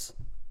areas.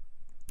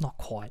 Not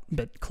quite,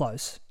 but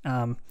close.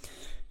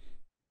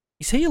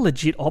 Is he a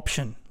legit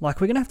option?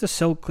 Like, we're going to have to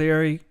sell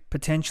Cleary,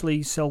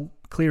 potentially sell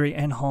Cleary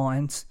and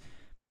Hines.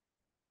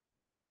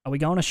 Are we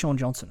going to Sean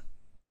Johnson?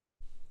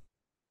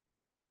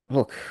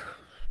 Look,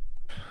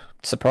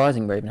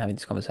 surprising we're even having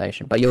this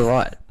conversation, but you're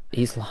right.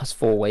 His last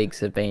 4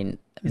 weeks have been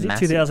Is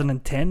massive. it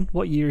 2010?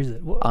 What year is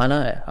it? I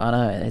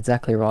know,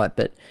 exactly right.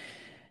 But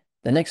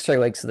the next 3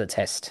 weeks are the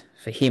test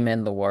for him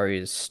and the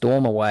Warriors.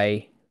 Storm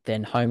away,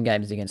 then home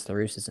games against the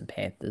Roosters and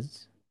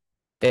Panthers.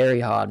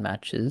 Very hard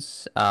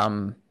matches.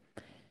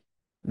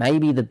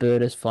 Maybe the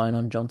bird has flown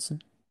on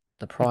Johnson.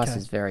 The price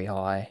is very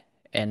high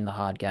and the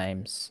hard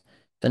games.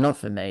 They're not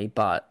for me,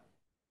 but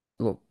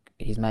look,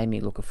 he's made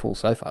me look a fool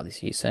so far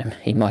this year, so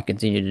he might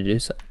continue to do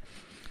so. I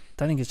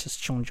don't think it's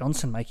just Sean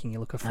Johnson making you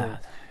look a fool.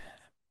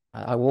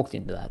 I walked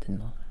into that,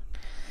 didn't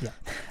I?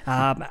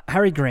 Yeah.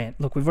 Harry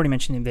Grant, look, we've already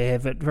mentioned him there,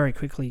 but very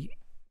quickly,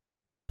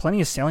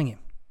 plenty of selling him.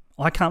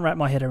 I can't wrap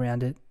my head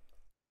around it.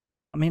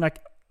 I mean,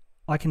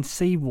 I can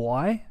see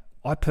why.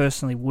 I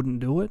personally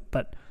wouldn't do it,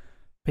 but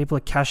people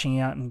are cashing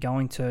out and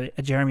going to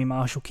a Jeremy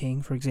Marshall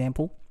King, for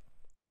example.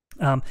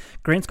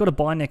 Grant's got a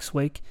bye next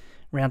week,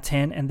 round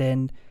 10, and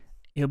then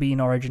he'll be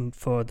in Origin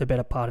for the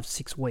better part of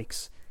 6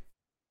 weeks.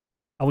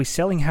 Are we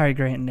selling Harry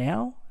Grant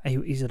now?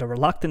 Is it a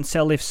reluctant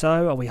sell? If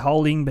so, are we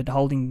holding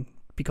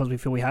because we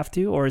feel we have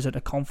to, or is it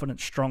a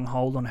confident, strong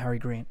hold on Harry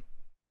Grant?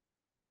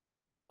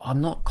 I'm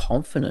not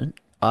confident.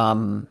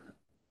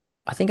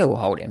 I think I will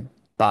hold him,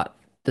 but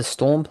the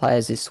Storm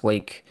players this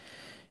week,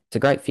 it's a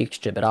great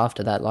fixture, but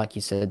after that, like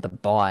you said, the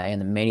bye,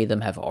 and many of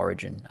them have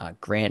Origin.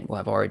 Grant will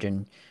have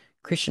Origin.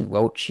 Christian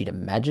Welch, you'd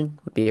imagine,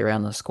 would be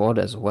around the squad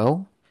as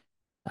well.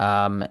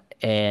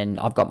 And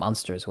I've got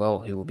Munster as well,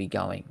 who will be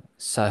going.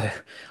 So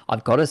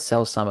I've got to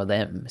sell some of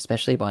them,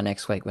 especially by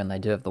next week when they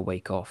do have the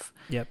week off.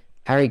 Yep.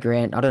 Harry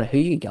Grant, I don't know who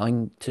you're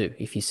going to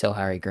if you sell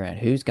Harry Grant.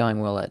 Who's going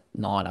well at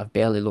 9? I've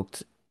barely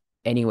looked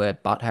anywhere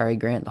but Harry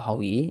Grant the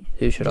whole year.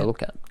 Who should I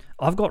look at?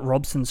 I've got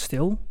Robson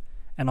still,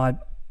 and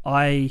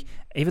I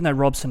even though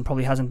Robson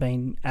probably hasn't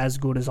been as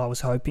good as I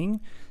was hoping,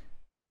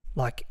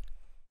 like,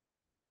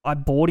 I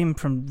bought him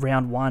from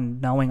round 1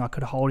 knowing I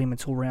could hold him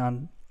until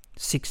round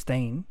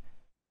 16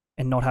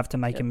 and not have to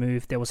make a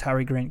move. There was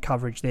Harry Grant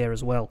coverage there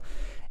as well.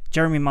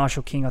 Jeremy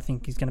Marshall King, I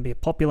think, is going to be a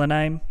popular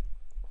name.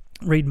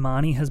 Reid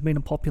Marnie has been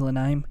a popular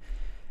name.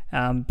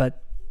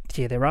 But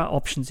yeah, there are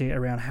options here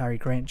around Harry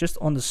Grant. Just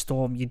on the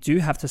Storm, you do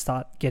have to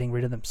start getting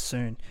rid of them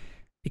soon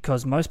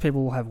because most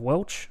people will have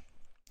Welch.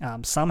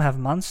 Some have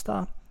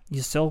Munster,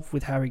 yourself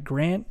with Harry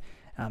Grant.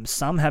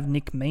 Some have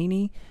Nick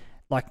Meaney.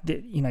 Like,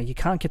 you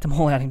can't get them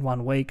all out in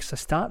 1 week.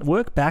 So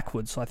work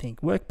backwards, I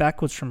think. Work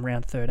backwards from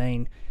round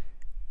 13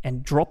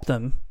 and drop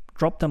them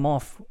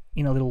off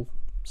in a little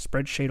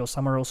spreadsheet or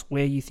somewhere else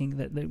where you think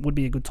that would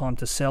be a good time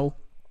to sell.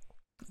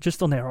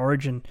 Just on their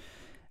Origin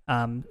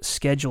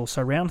schedule.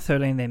 So round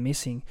 13 they're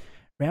missing.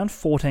 Round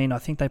 14 I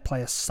think they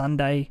play a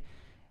Sunday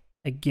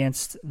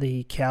against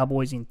the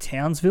Cowboys in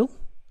Townsville.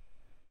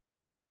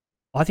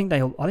 I think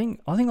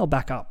I'll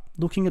back up.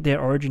 Looking at their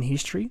Origin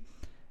history,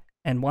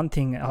 and one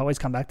thing I always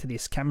come back to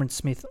this, Cameron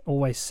Smith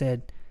always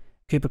said,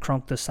 Cooper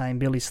Cronk the same,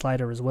 Billy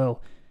Slater as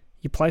well.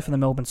 You play for the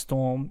Melbourne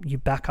Storm, you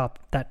back up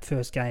that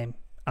first game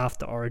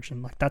after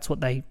Origin. Like, that's what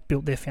they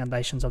built their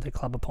foundations of their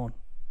club upon.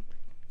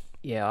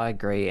 Yeah, I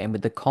agree. And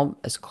with the comp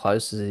as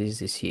close as it is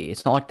this year,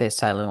 it's not like they're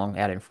sailing along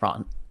out in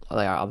front like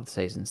they are other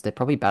seasons. They're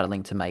probably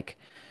battling to make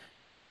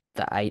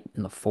the 8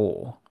 and the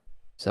 4.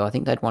 So I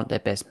think they'd want their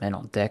best men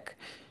on deck.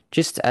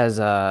 Just as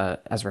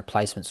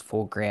replacements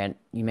for Grant,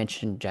 you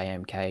mentioned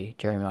JMK,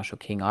 Jeremy Marshall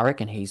King. I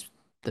reckon he's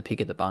the pick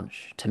of the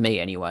bunch, to me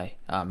anyway.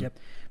 Yep.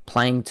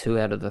 Playing 2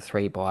 out of the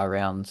 3 bye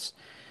rounds.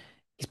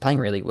 He's playing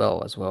really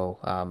well as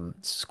well.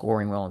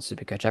 Scoring well on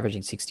SuperCoach,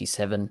 averaging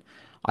 67.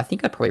 I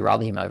think I'd probably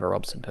rather him over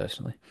Robson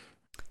personally.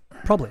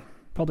 Probably,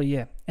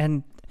 yeah.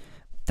 And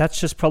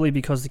that's just probably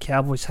because the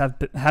Cowboys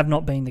have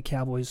not been the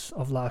Cowboys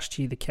of last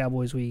year, the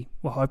Cowboys we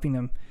were hoping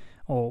them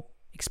or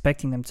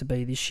expecting them to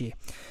be this year.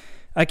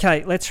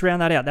 Okay, let's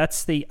round that out.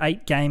 That's the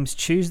 8 games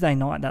Tuesday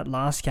night, that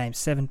last game,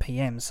 7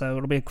 p.m. So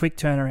it'll be a quick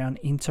turnaround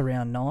into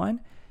round 9.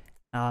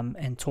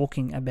 And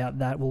talking about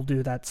that, we'll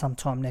do that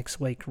sometime next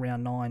week,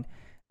 round 9,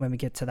 when we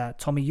get to that.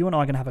 Tommy, you and I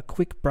are going to have a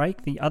quick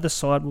break. The other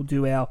side will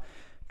do our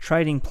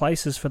trading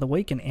places for the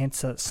week and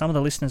answer some of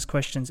the listeners'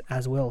 questions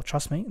as well.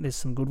 Trust me, there's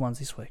some good ones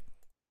this week.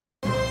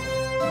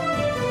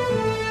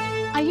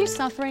 Are you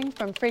suffering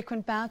from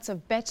frequent bouts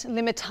of bet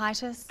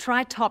limititis?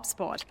 Try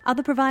TopSport.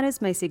 Other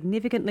providers may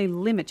significantly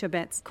limit your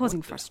bets,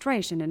 causing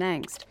frustration and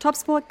angst.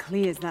 TopSport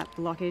clears that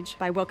blockage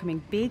by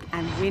welcoming big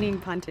and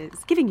winning punters,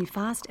 giving you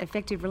fast,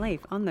 effective relief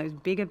on those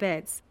bigger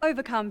bets.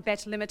 Overcome bet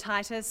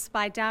limititis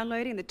by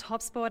downloading the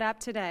TopSport app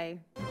today.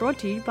 Brought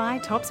to you by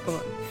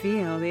TopSport.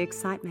 Feel the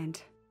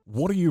excitement.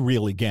 What are you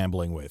really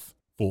gambling with?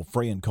 For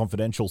free and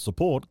confidential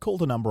support, call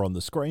the number on the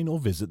screen or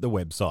visit the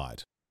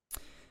website.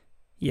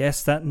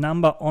 Yes, that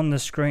number on the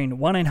screen,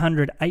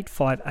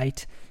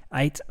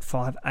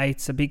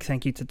 1-800-858-858. A big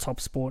thank you to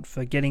TopSport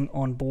for getting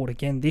on board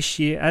again this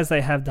year, as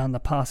they have done the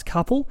past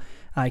couple.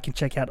 You can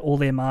check out all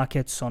their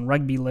markets on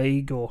rugby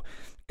league or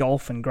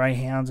golf and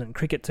greyhounds and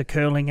cricket to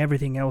curling,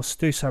 everything else.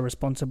 Do so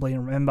responsibly.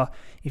 And remember,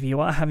 if you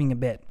are having a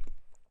bet,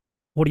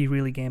 what are you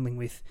really gambling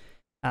with?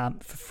 For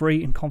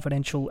free and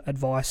confidential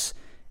advice,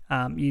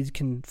 you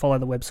can follow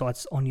the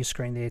websites on your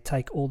screen there.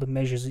 Take all the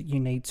measures that you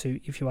need to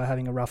if you are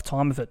having a rough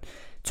time of it.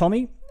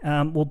 Tommy,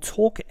 we'll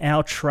talk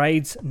our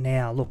trades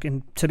now. Look,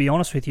 and to be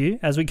honest with you,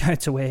 as we go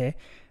to air,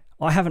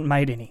 I haven't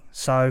made any,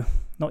 so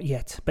not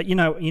yet. But you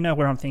know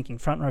where I'm thinking,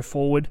 front row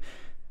forward.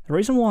 The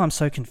reason why I'm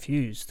so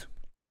confused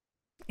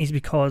is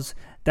because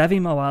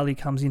Davi Moali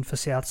comes in for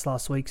Souths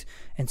last week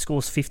and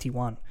scores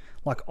 51.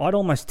 Like, I'd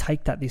almost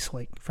take that this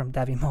week from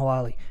Davi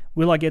Moali.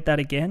 Will I get that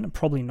again?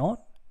 Probably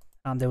not.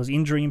 There was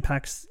injury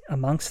impacts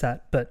amongst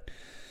that, but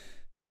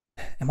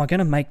am I going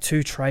to make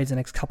two trades the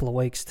next couple of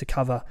weeks to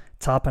cover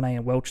Tarpanay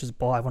and Welch's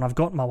bye when I've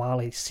got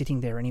Moali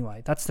sitting there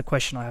anyway? That's the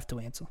question I have to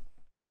answer.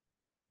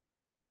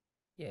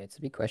 Yeah, it's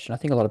a big question. I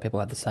think a lot of people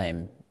have the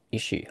same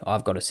issue.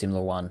 I've got a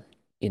similar one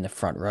in the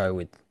front row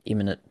with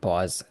imminent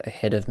buys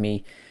ahead of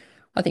me.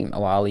 I think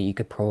Moali, you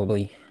could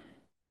probably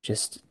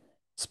just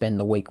spend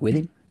the week with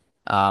him.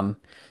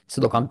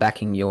 So look, I'm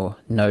backing your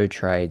no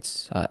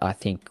trades. I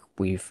think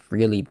we've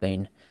really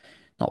been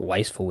not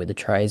wasteful with the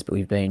trades, but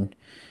we've been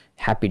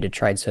happy to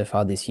trade so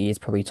far this year. It's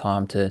probably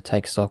time to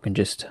take stock and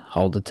just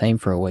hold the team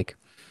for a week.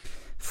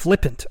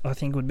 Flippant, I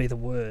think, would be the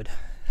word.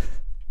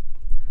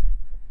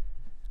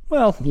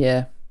 Well,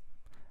 yeah.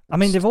 I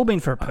mean, they've all been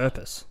for a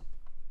purpose.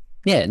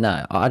 Yeah,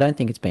 no, I don't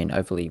think it's been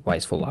overly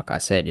wasteful, like I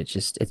said.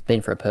 It's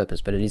been for a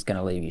purpose, but it is going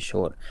to leave you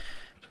short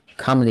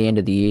come the end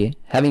of the year.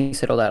 Having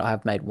said all that, I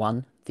have made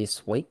one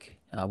this week.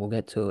 We'll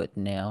get to it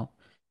now.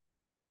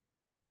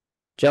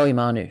 Joey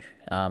Manu.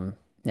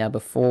 Now,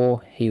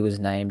 before he was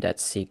named at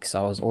 6,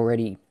 I was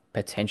already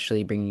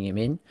potentially bringing him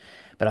in,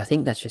 but I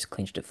think that's just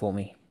clinched it for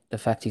me. The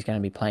fact he's going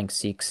to be playing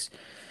 6,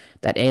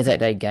 that Anzac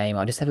Day game,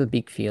 I just have a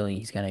big feeling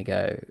he's going to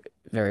go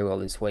very well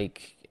this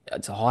week.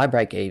 It's a high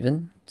break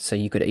even, so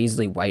you could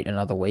easily wait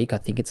another week. I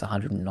think it's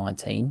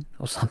 119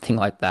 or something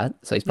like that,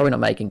 so he's probably not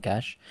making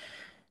cash,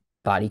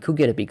 but he could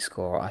get a big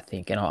score, I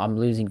think, and I'm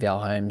losing Val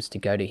Holmes to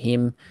go to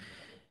him.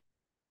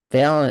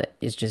 Val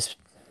is just...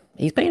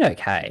 he's been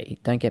okay,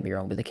 don't get me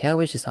wrong, but the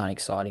Cowboys just aren't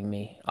exciting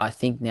me. I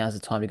think now's the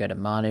time to go to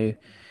Manu.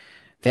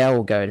 Val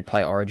will go to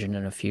play Origin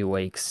in a few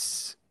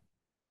weeks.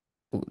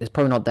 There's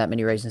probably not that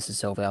many reasons to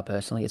sell Val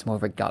personally. It's more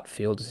of a gut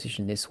feel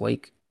decision this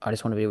week. I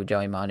just want to be with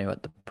Joey Manu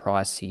at the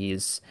price he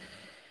is.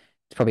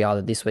 It's probably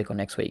either this week or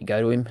next week you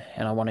go to him,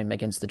 and I want him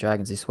against the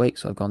Dragons this week,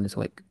 so I've gone this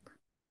week.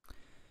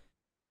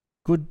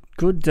 Good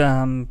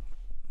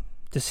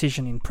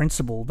decision in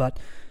principle, but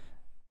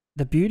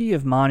the beauty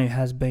of Manu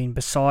has been,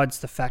 besides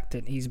the fact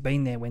that he's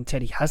been there when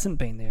Teddy hasn't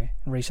been there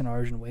in recent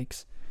Origin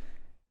weeks,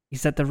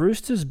 is that the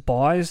Roosters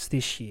buys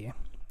this year.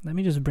 Let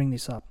me just bring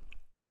this up.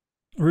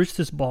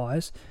 Roosters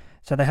buys,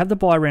 so they have the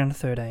bye round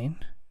 13,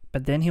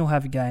 but then he'll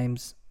have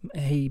games,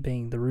 he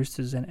being the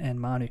Roosters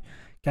and Manu,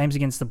 games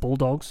against the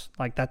Bulldogs,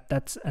 like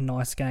that's a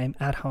nice game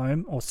at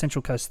home, or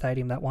Central Coast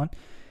Stadium, that one.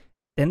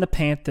 Then the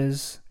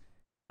Panthers,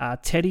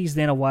 Teddy's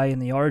then away,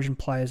 and the Origin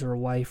players are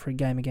away for a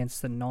game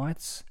against the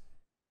Knights.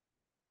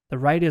 The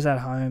Raiders at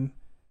home,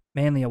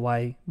 Manly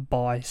away,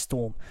 bye,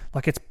 Storm.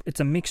 Like, it's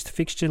a mixed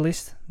fixture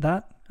list,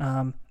 that.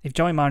 If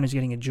Joey Manu's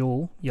getting a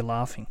duel, you're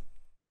laughing.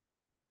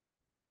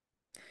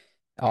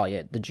 Oh,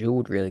 yeah, the jewel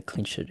would really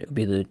clinch it. It would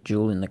be the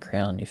jewel in the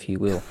crown, if you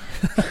will.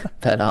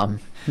 But, Wow.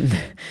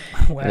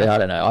 but I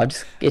don't know.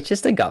 It's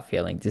just a gut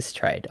feeling, this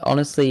trade.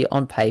 Honestly,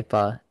 on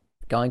paper,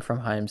 going from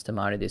Holmes to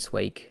Manu this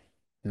week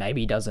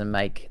maybe doesn't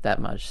make that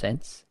much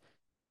sense.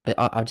 But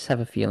I just have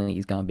a feeling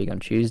he's going big on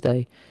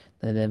Tuesday.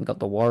 And then we've got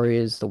the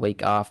Warriors the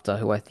week after,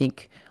 who I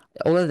think,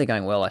 although they're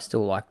going well, I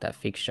still like that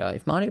fixture.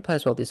 If Manu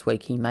plays well this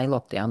week, he may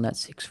lock down that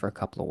 6 for a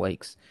couple of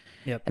weeks.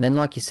 Yep. And then,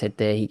 like you said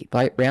there,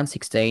 round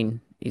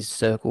 16 is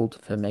circled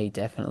for me,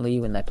 definitely,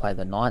 when they play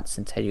the Knights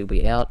and Teddy will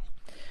be out.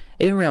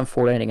 Even round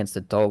 14 against the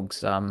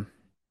Dogs,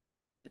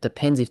 it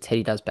depends if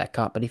Teddy does back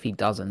up, but if he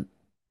doesn't,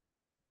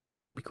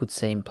 we could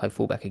see him play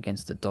fullback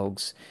against the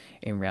Dogs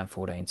in round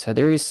 14. So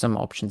there is some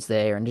options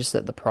there, and just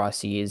at the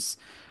price he is,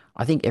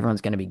 I think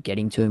everyone's going to be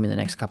getting to him in the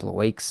next couple of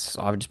weeks.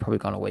 I've just probably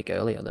gone a week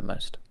earlier than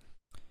most.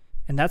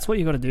 And that's what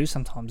you got to do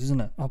sometimes, isn't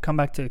it? I'll come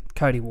back to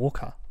Cody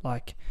Walker.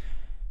 Like,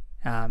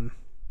 no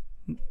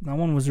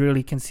one was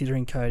really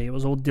considering Cody. It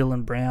was all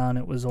Dylan Brown.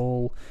 It was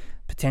all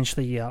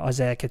potentially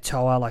Isaiah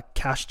Katoa, like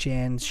Cash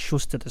Jans,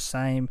 Schuster the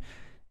same.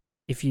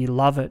 If you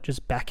love it,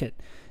 just back it.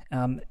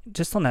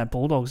 Just on that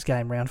Bulldogs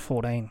game, round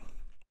 14,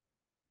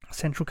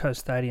 Central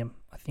Coast Stadium,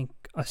 I think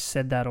I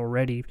said that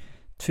already,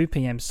 2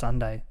 p.m.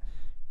 Sunday.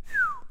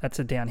 That's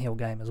a downhill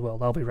game as well.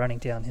 They'll be running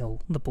downhill,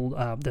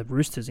 the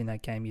Roosters in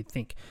that game, you'd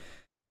think.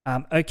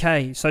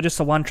 Okay, so just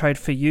the one trade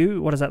for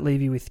you. What does that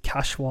leave you with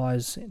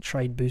cash-wise and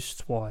trade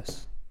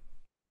boosts-wise?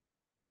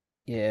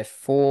 Yeah,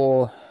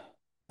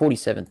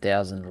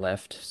 47,000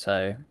 left,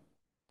 so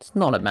it's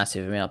not a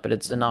massive amount, but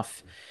it's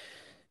enough.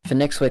 For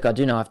next week, I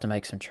do know I have to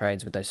make some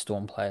trades with those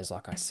Storm players,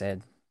 like I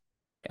said.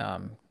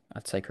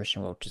 I'd say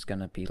Christian Welch is going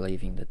to be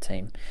leaving the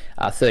team.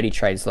 30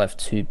 trades left,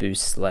 2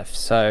 boosts left.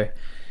 So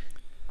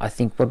I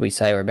think, what we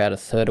say, we're about a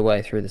third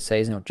away through the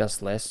season, or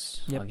just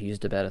less. Yep. I've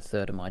used about a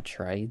third of my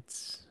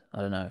trades.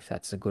 I don't know if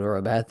that's a good or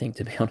a bad thing,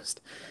 to be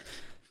honest.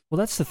 Well,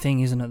 that's the thing,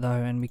 isn't it, though?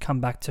 And we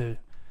come back to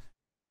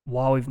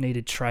why we've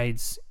needed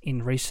trades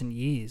in recent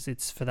years.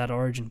 It's for that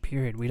origin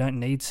period. We don't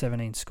need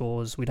 17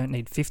 scores. We don't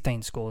need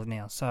 15 scores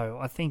now. So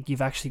I think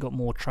you've actually got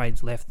more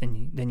trades left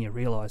than you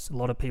realise. A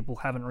lot of people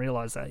haven't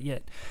realised that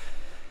yet.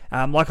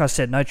 Like I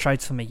said, no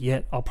trades for me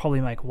yet. I'll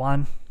probably make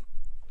 1.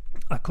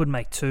 I could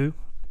make 2.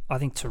 I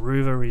think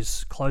Taruva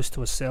is close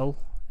to a sell.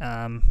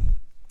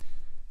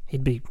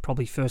 He'd be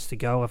probably first to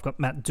go. I've got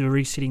Matt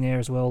Dury sitting there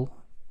as well.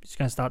 He's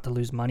going to start to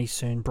lose money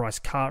soon. Bryce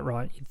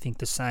Cartwright, you'd think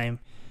the same.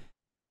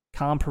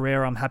 Calm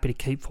Pereira, I'm happy to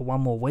keep for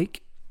 1 more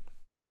week.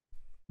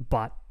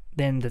 But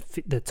then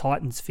the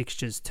Titans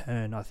fixtures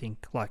turn, I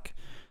think. Like,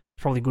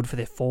 probably good for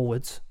their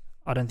forwards.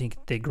 I don't think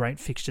they're great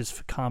fixtures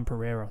for Calm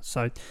Pereira.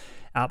 So,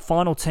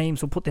 final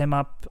teams, we'll put them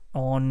up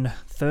on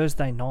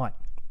Thursday night,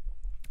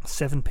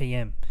 7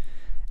 p.m.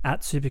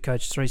 at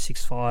SuperCoach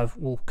 365.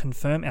 We'll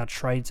confirm our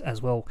trades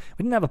as well.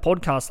 We didn't have a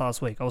podcast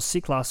last week. I was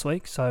sick last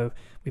week, so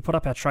we put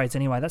up our trades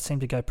anyway. That seemed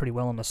to go pretty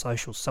well on the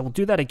socials. So we'll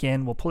do that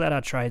again. We'll pull out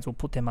our trades. We'll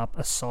put them up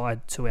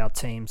aside to our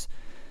teams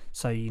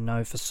so you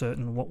know for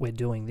certain what we're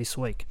doing this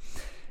week.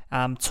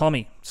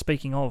 Tommy,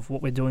 speaking of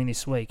what we're doing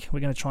this week,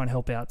 we're going to try and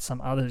help out some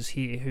others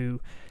here who are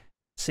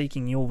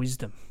seeking your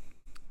wisdom,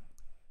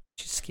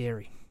 which is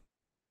scary.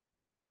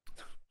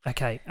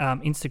 Okay,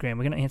 Instagram,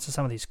 we're going to answer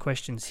some of these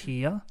questions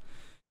here.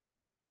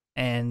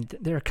 And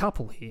there are a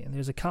couple here.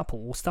 There's a couple.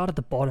 We'll start at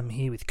the bottom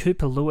here with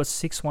Cooper Lewis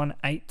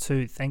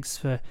 6182. Thanks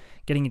for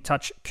getting in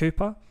touch,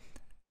 Cooper.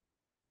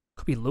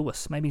 Could be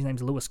Lewis. Maybe his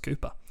name's Lewis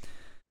Cooper.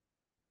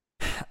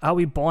 Are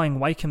we buying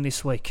Wakeham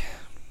this week?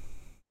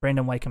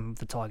 Brandon Wakeham of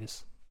the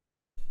Tigers.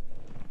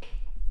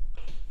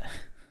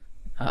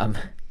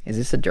 Is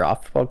this a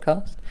draft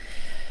podcast?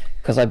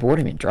 Because I bought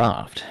him in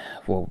draft.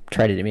 Well,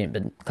 traded him in,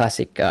 but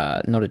classic,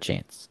 not a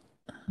chance.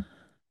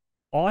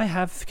 I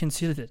have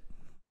considered it.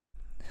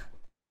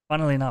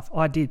 Funnily enough,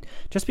 I did.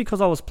 Just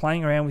because I was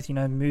playing around with,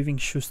 moving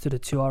Schuster to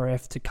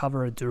 2RF to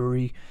cover a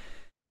Dury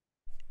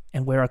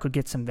and where I could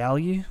get some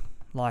value.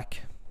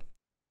 Like,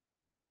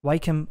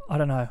 Wakeham, I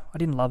don't know. I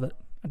didn't love it.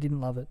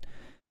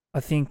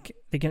 I think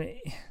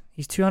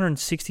he's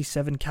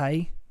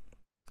 267k,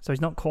 so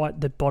he's not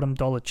quite the bottom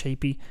dollar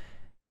cheapie.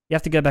 You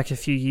have to go back a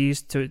few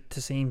years to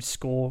see him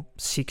score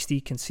 60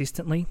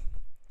 consistently.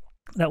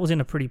 That was in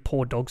a pretty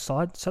poor dog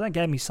side, so that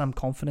gave me some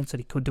confidence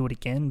that he could do it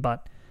again,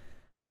 but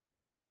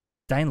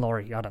Dane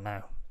Laurie, I don't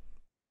know.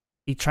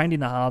 He trained in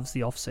the halves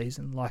the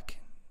off-season. Like,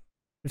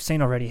 we've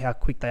seen already how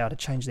quick they are to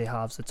change their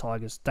halves, the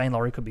Tigers. Dane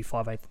Laurie could be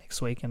 5'8"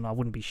 next week, and I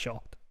wouldn't be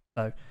shocked.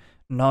 So,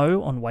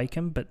 no on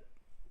Wakeham, but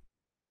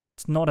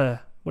it's not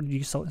a... What did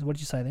you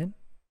say then?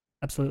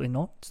 Absolutely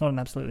not? It's not an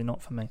absolutely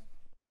not for me.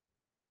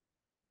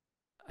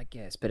 I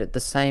guess, but at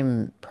the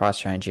same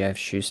price range you have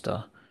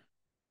Schuster,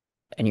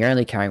 and you're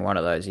only carrying one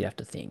of those, you have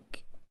to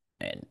think.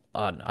 And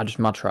I just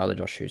much rather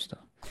Josh Schuster.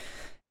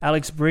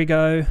 Alex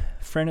Brigo,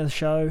 friend of the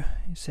show,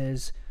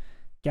 says,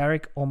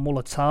 Garrick or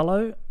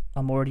Mulatalo,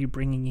 I'm already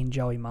bringing in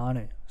Joey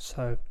Manu.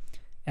 So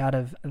out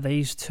of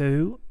these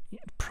two,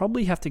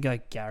 probably have to go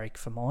Garrick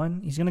for mine.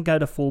 He's going to go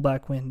to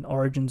fullback when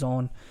Origin's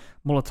on.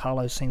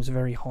 Mulatalo seems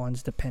very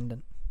Hines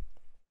dependent.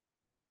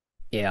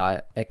 Yeah,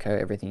 I echo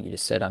everything you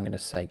just said. I'm going to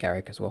say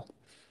Garrick as well.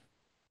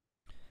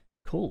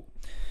 Cool.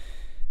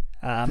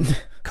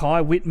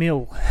 Kai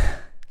Whitmill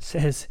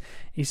says,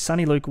 is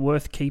Sonny Luke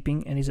worth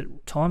keeping, and is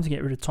it time to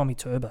get rid of Tommy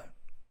Turbo?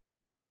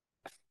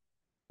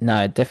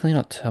 No, definitely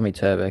not Tommy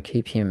Turbo.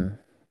 Keep him.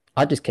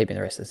 I'd just keep him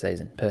the rest of the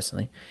season,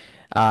 personally.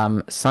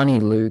 Sonny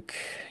Luke,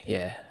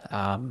 yeah.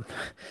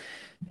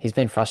 He's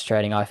been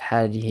frustrating. I've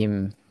had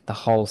him the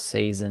whole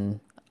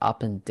season,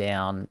 up and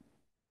down.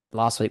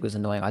 Last week was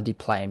annoying. I did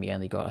play him. He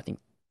only got, I think,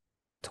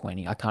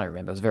 20. I can't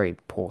remember. It was a very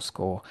poor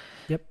score.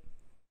 Yep.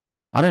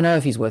 I don't know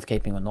if he's worth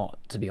keeping or not,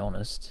 to be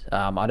honest.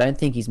 I don't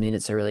think his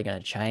minutes are really going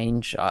to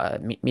change.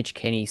 Mitch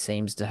Kenny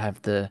seems to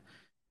have the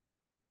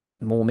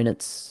more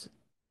minutes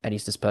at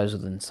his disposal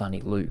than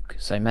Sonny Luke.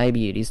 So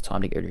maybe it is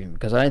time to get rid of him,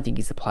 because I don't think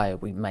he's the player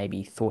we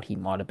maybe thought he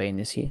might have been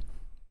this year.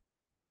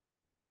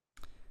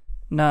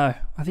 No,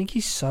 I think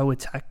he's so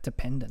attack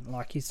dependent.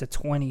 Like, he's a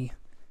 20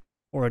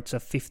 or it's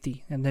a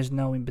 50, and there's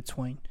no in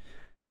between.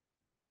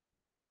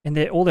 And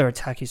all their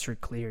attack is through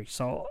Cleary.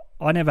 So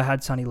I never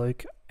had Sonny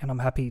Luke, and I'm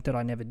happy that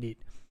I never did.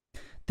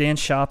 Dan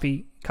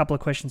Sharpie, a couple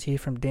of questions here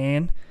from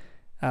Dan.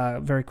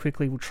 Very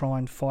quickly, we'll try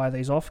and fire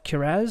these off.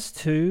 Kiraz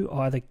to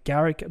either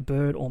Garrick,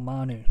 Bird, or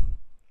Manu.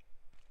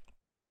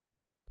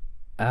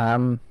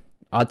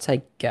 I'd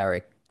say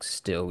Garrick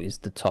still is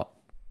the top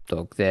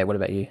dog there. What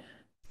about you?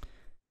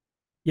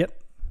 Yep.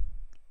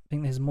 I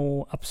think there's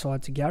more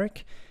upside to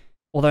Garrick.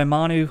 Although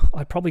Manu,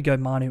 I'd probably go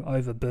Manu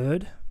over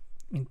Bird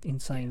in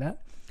saying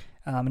that.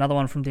 Another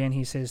one from Dan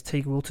here says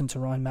Teague Wilton to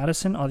Ryan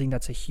Madison. I think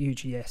that's a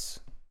huge yes.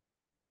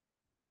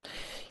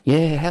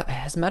 Yeah,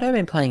 has Maddo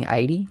been playing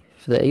 80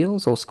 for the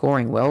Eels or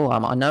scoring well?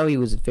 I know he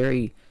was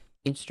very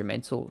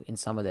instrumental in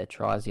some of their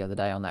tries the other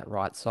day on that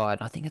right side.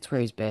 I think that's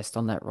where he's best,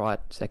 on that right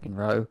second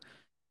row.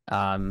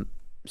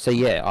 So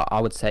yeah,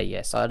 I would say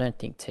yes. I don't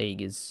think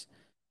Teague is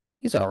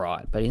all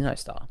right, but he's no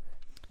star.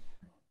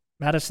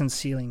 Madison's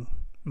ceiling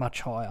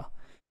much higher,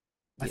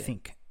 I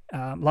think.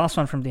 Last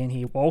one from Dan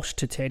here. Walsh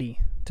to Teddy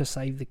to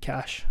save the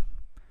cash.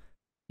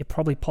 You're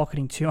probably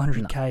pocketing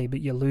 200k,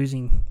 but you're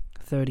losing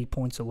 30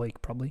 points a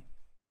week probably.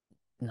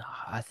 No,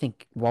 I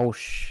think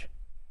Walsh,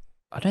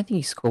 I don't think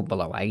he scored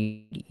below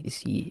 80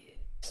 this year.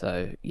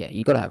 So, yeah,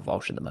 you got to have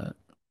Walsh at the moment.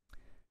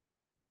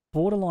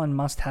 Borderline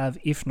must have,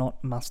 if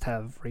not must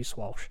have, Reece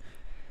Walsh.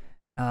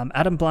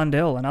 Adam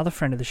Blundell, another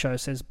friend of the show,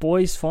 says,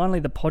 boys, finally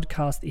the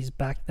podcast is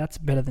back. That's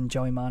better than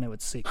Joey Manu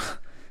at 6.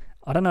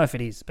 I don't know if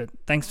it is, but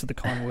thanks for the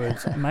kind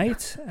words,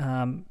 mate.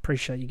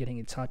 Appreciate you getting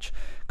in touch.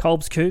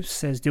 Colb's Coops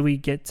says, do we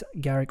get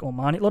Garrick or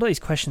Manu? A lot of these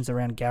questions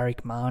around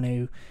Garrick,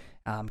 Manu,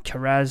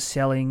 Kiraz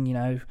selling,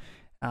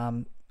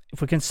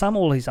 if we can sum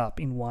all these up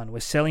in one,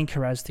 we're selling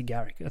Kiraz to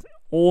Garrick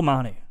or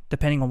Manu,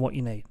 depending on what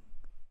you need.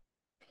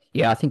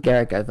 Yeah, I think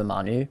Garrick over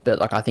Manu,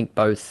 but I think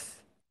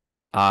both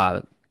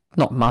are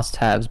not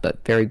must-haves,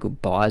 but very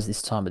good buys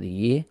this time of the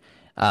year.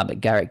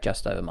 But Garrick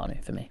just over Manu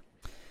for me.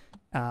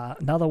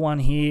 Another one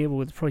here,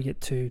 we'll probably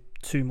get to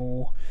two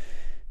more.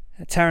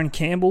 Taryn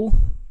Campbell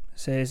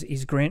says,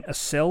 is Grant a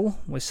sell?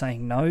 We're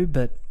saying no,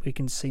 but we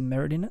can see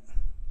merit in it.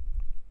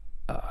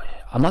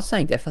 I'm not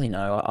saying definitely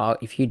no.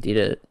 If you did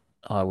it,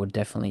 I would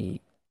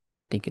definitely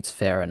think it's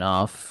fair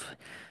enough.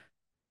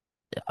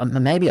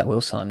 Maybe I will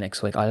sell him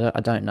next week. I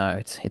don't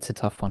know. It's a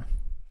tough one.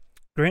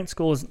 Grant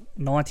scores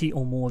 90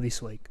 or more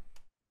this week.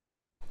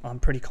 I'm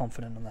pretty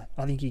confident on that.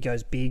 I think he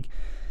goes big.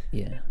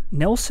 Yeah.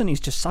 Nelson is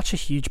just such a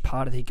huge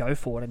part of the go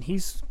forward, and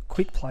he's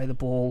quick play the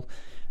ball.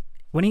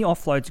 When he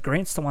offloads,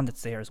 Grant's the one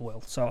that's there as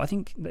well. So I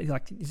think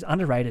he's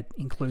underrated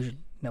inclusion,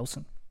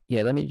 Nelson.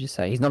 Yeah, let me just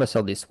say, he's not a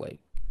sell this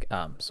week.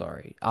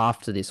 Sorry.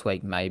 After this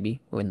week, maybe,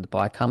 when the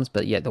bye comes.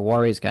 But yeah, the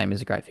Warriors game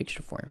is a great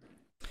fixture for him.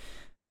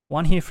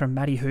 One here from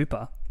Matty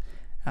Hooper,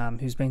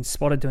 who's been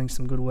spotted doing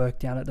some good work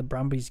down at the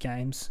Brumbies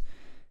games.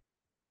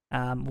 We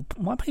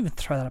might even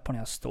throw that up on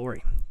our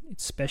story.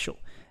 It's special.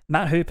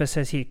 Matt Hooper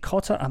says here,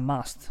 Cotter a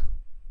must.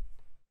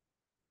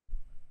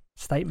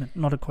 Statement,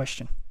 not a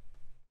question.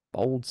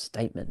 Bold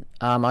statement.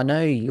 I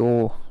know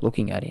you're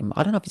looking at him.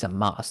 I don't know if he's a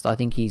must. I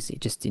think he's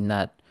just in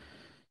that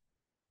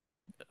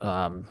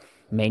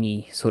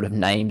many sort of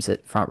names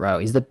at front row.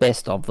 He's the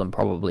best of them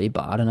probably,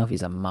 but I don't know if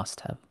he's a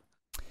must-have.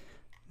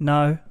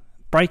 No.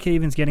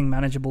 Break-even's getting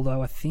manageable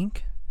though, I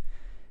think.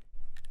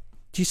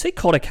 Do you see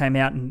Cotter came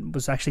out and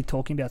was actually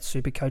talking about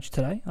SuperCoach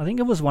today? I think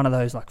it was one of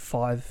those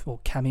 5 or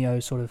cameo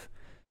sort of,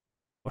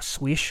 or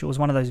swish. It was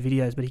one of those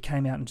videos, but he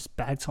came out and just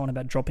bagged someone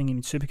about dropping him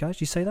in SuperCoach.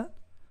 Did you see that?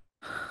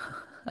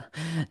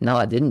 No,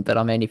 I didn't. But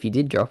I mean, if you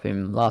did drop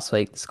him last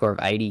week, the score of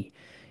 80,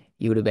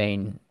 you would have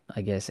been,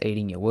 I guess,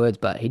 eating your words.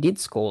 But he did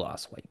score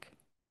last week.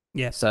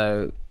 Yeah.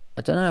 So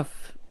I don't know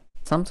if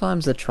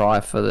sometimes the try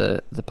for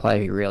the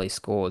player who really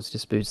scores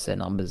just boosts their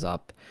numbers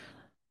up.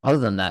 Other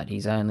than that,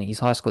 his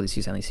high score this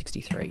year is only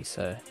 63.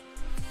 So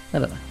I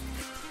don't know.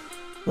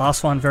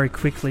 Last one, very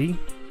quickly.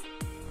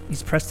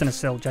 Is Preston a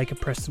sell? Jacob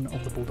Preston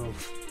of the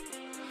Bulldogs.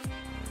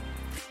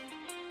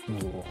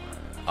 Ooh.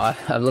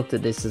 I've looked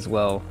at this as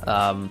well.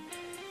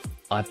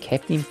 I've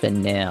kept him for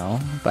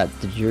now, but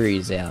the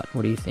jury's out.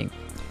 What do you think?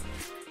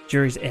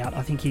 Jury's out.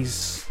 I think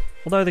he's...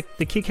 Although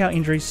the kick-out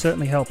injury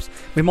certainly helps.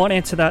 We might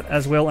answer that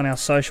as well on our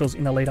socials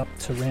in the lead-up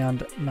to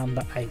round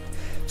number 8.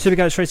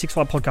 SuperCoach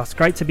 365 podcast.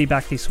 Great to be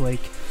back this week.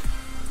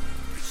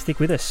 Stick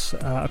with us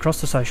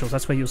across the socials.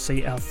 That's where you'll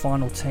see our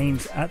final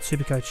teams at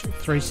SuperCoach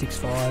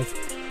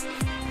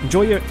 365.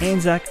 Enjoy your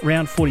Anzac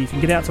round footy. If you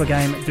can get out to a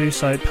game, do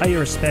so. Pay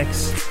your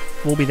respects.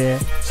 We'll be there.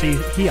 See you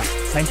here.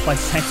 Same place,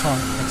 same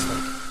time next week.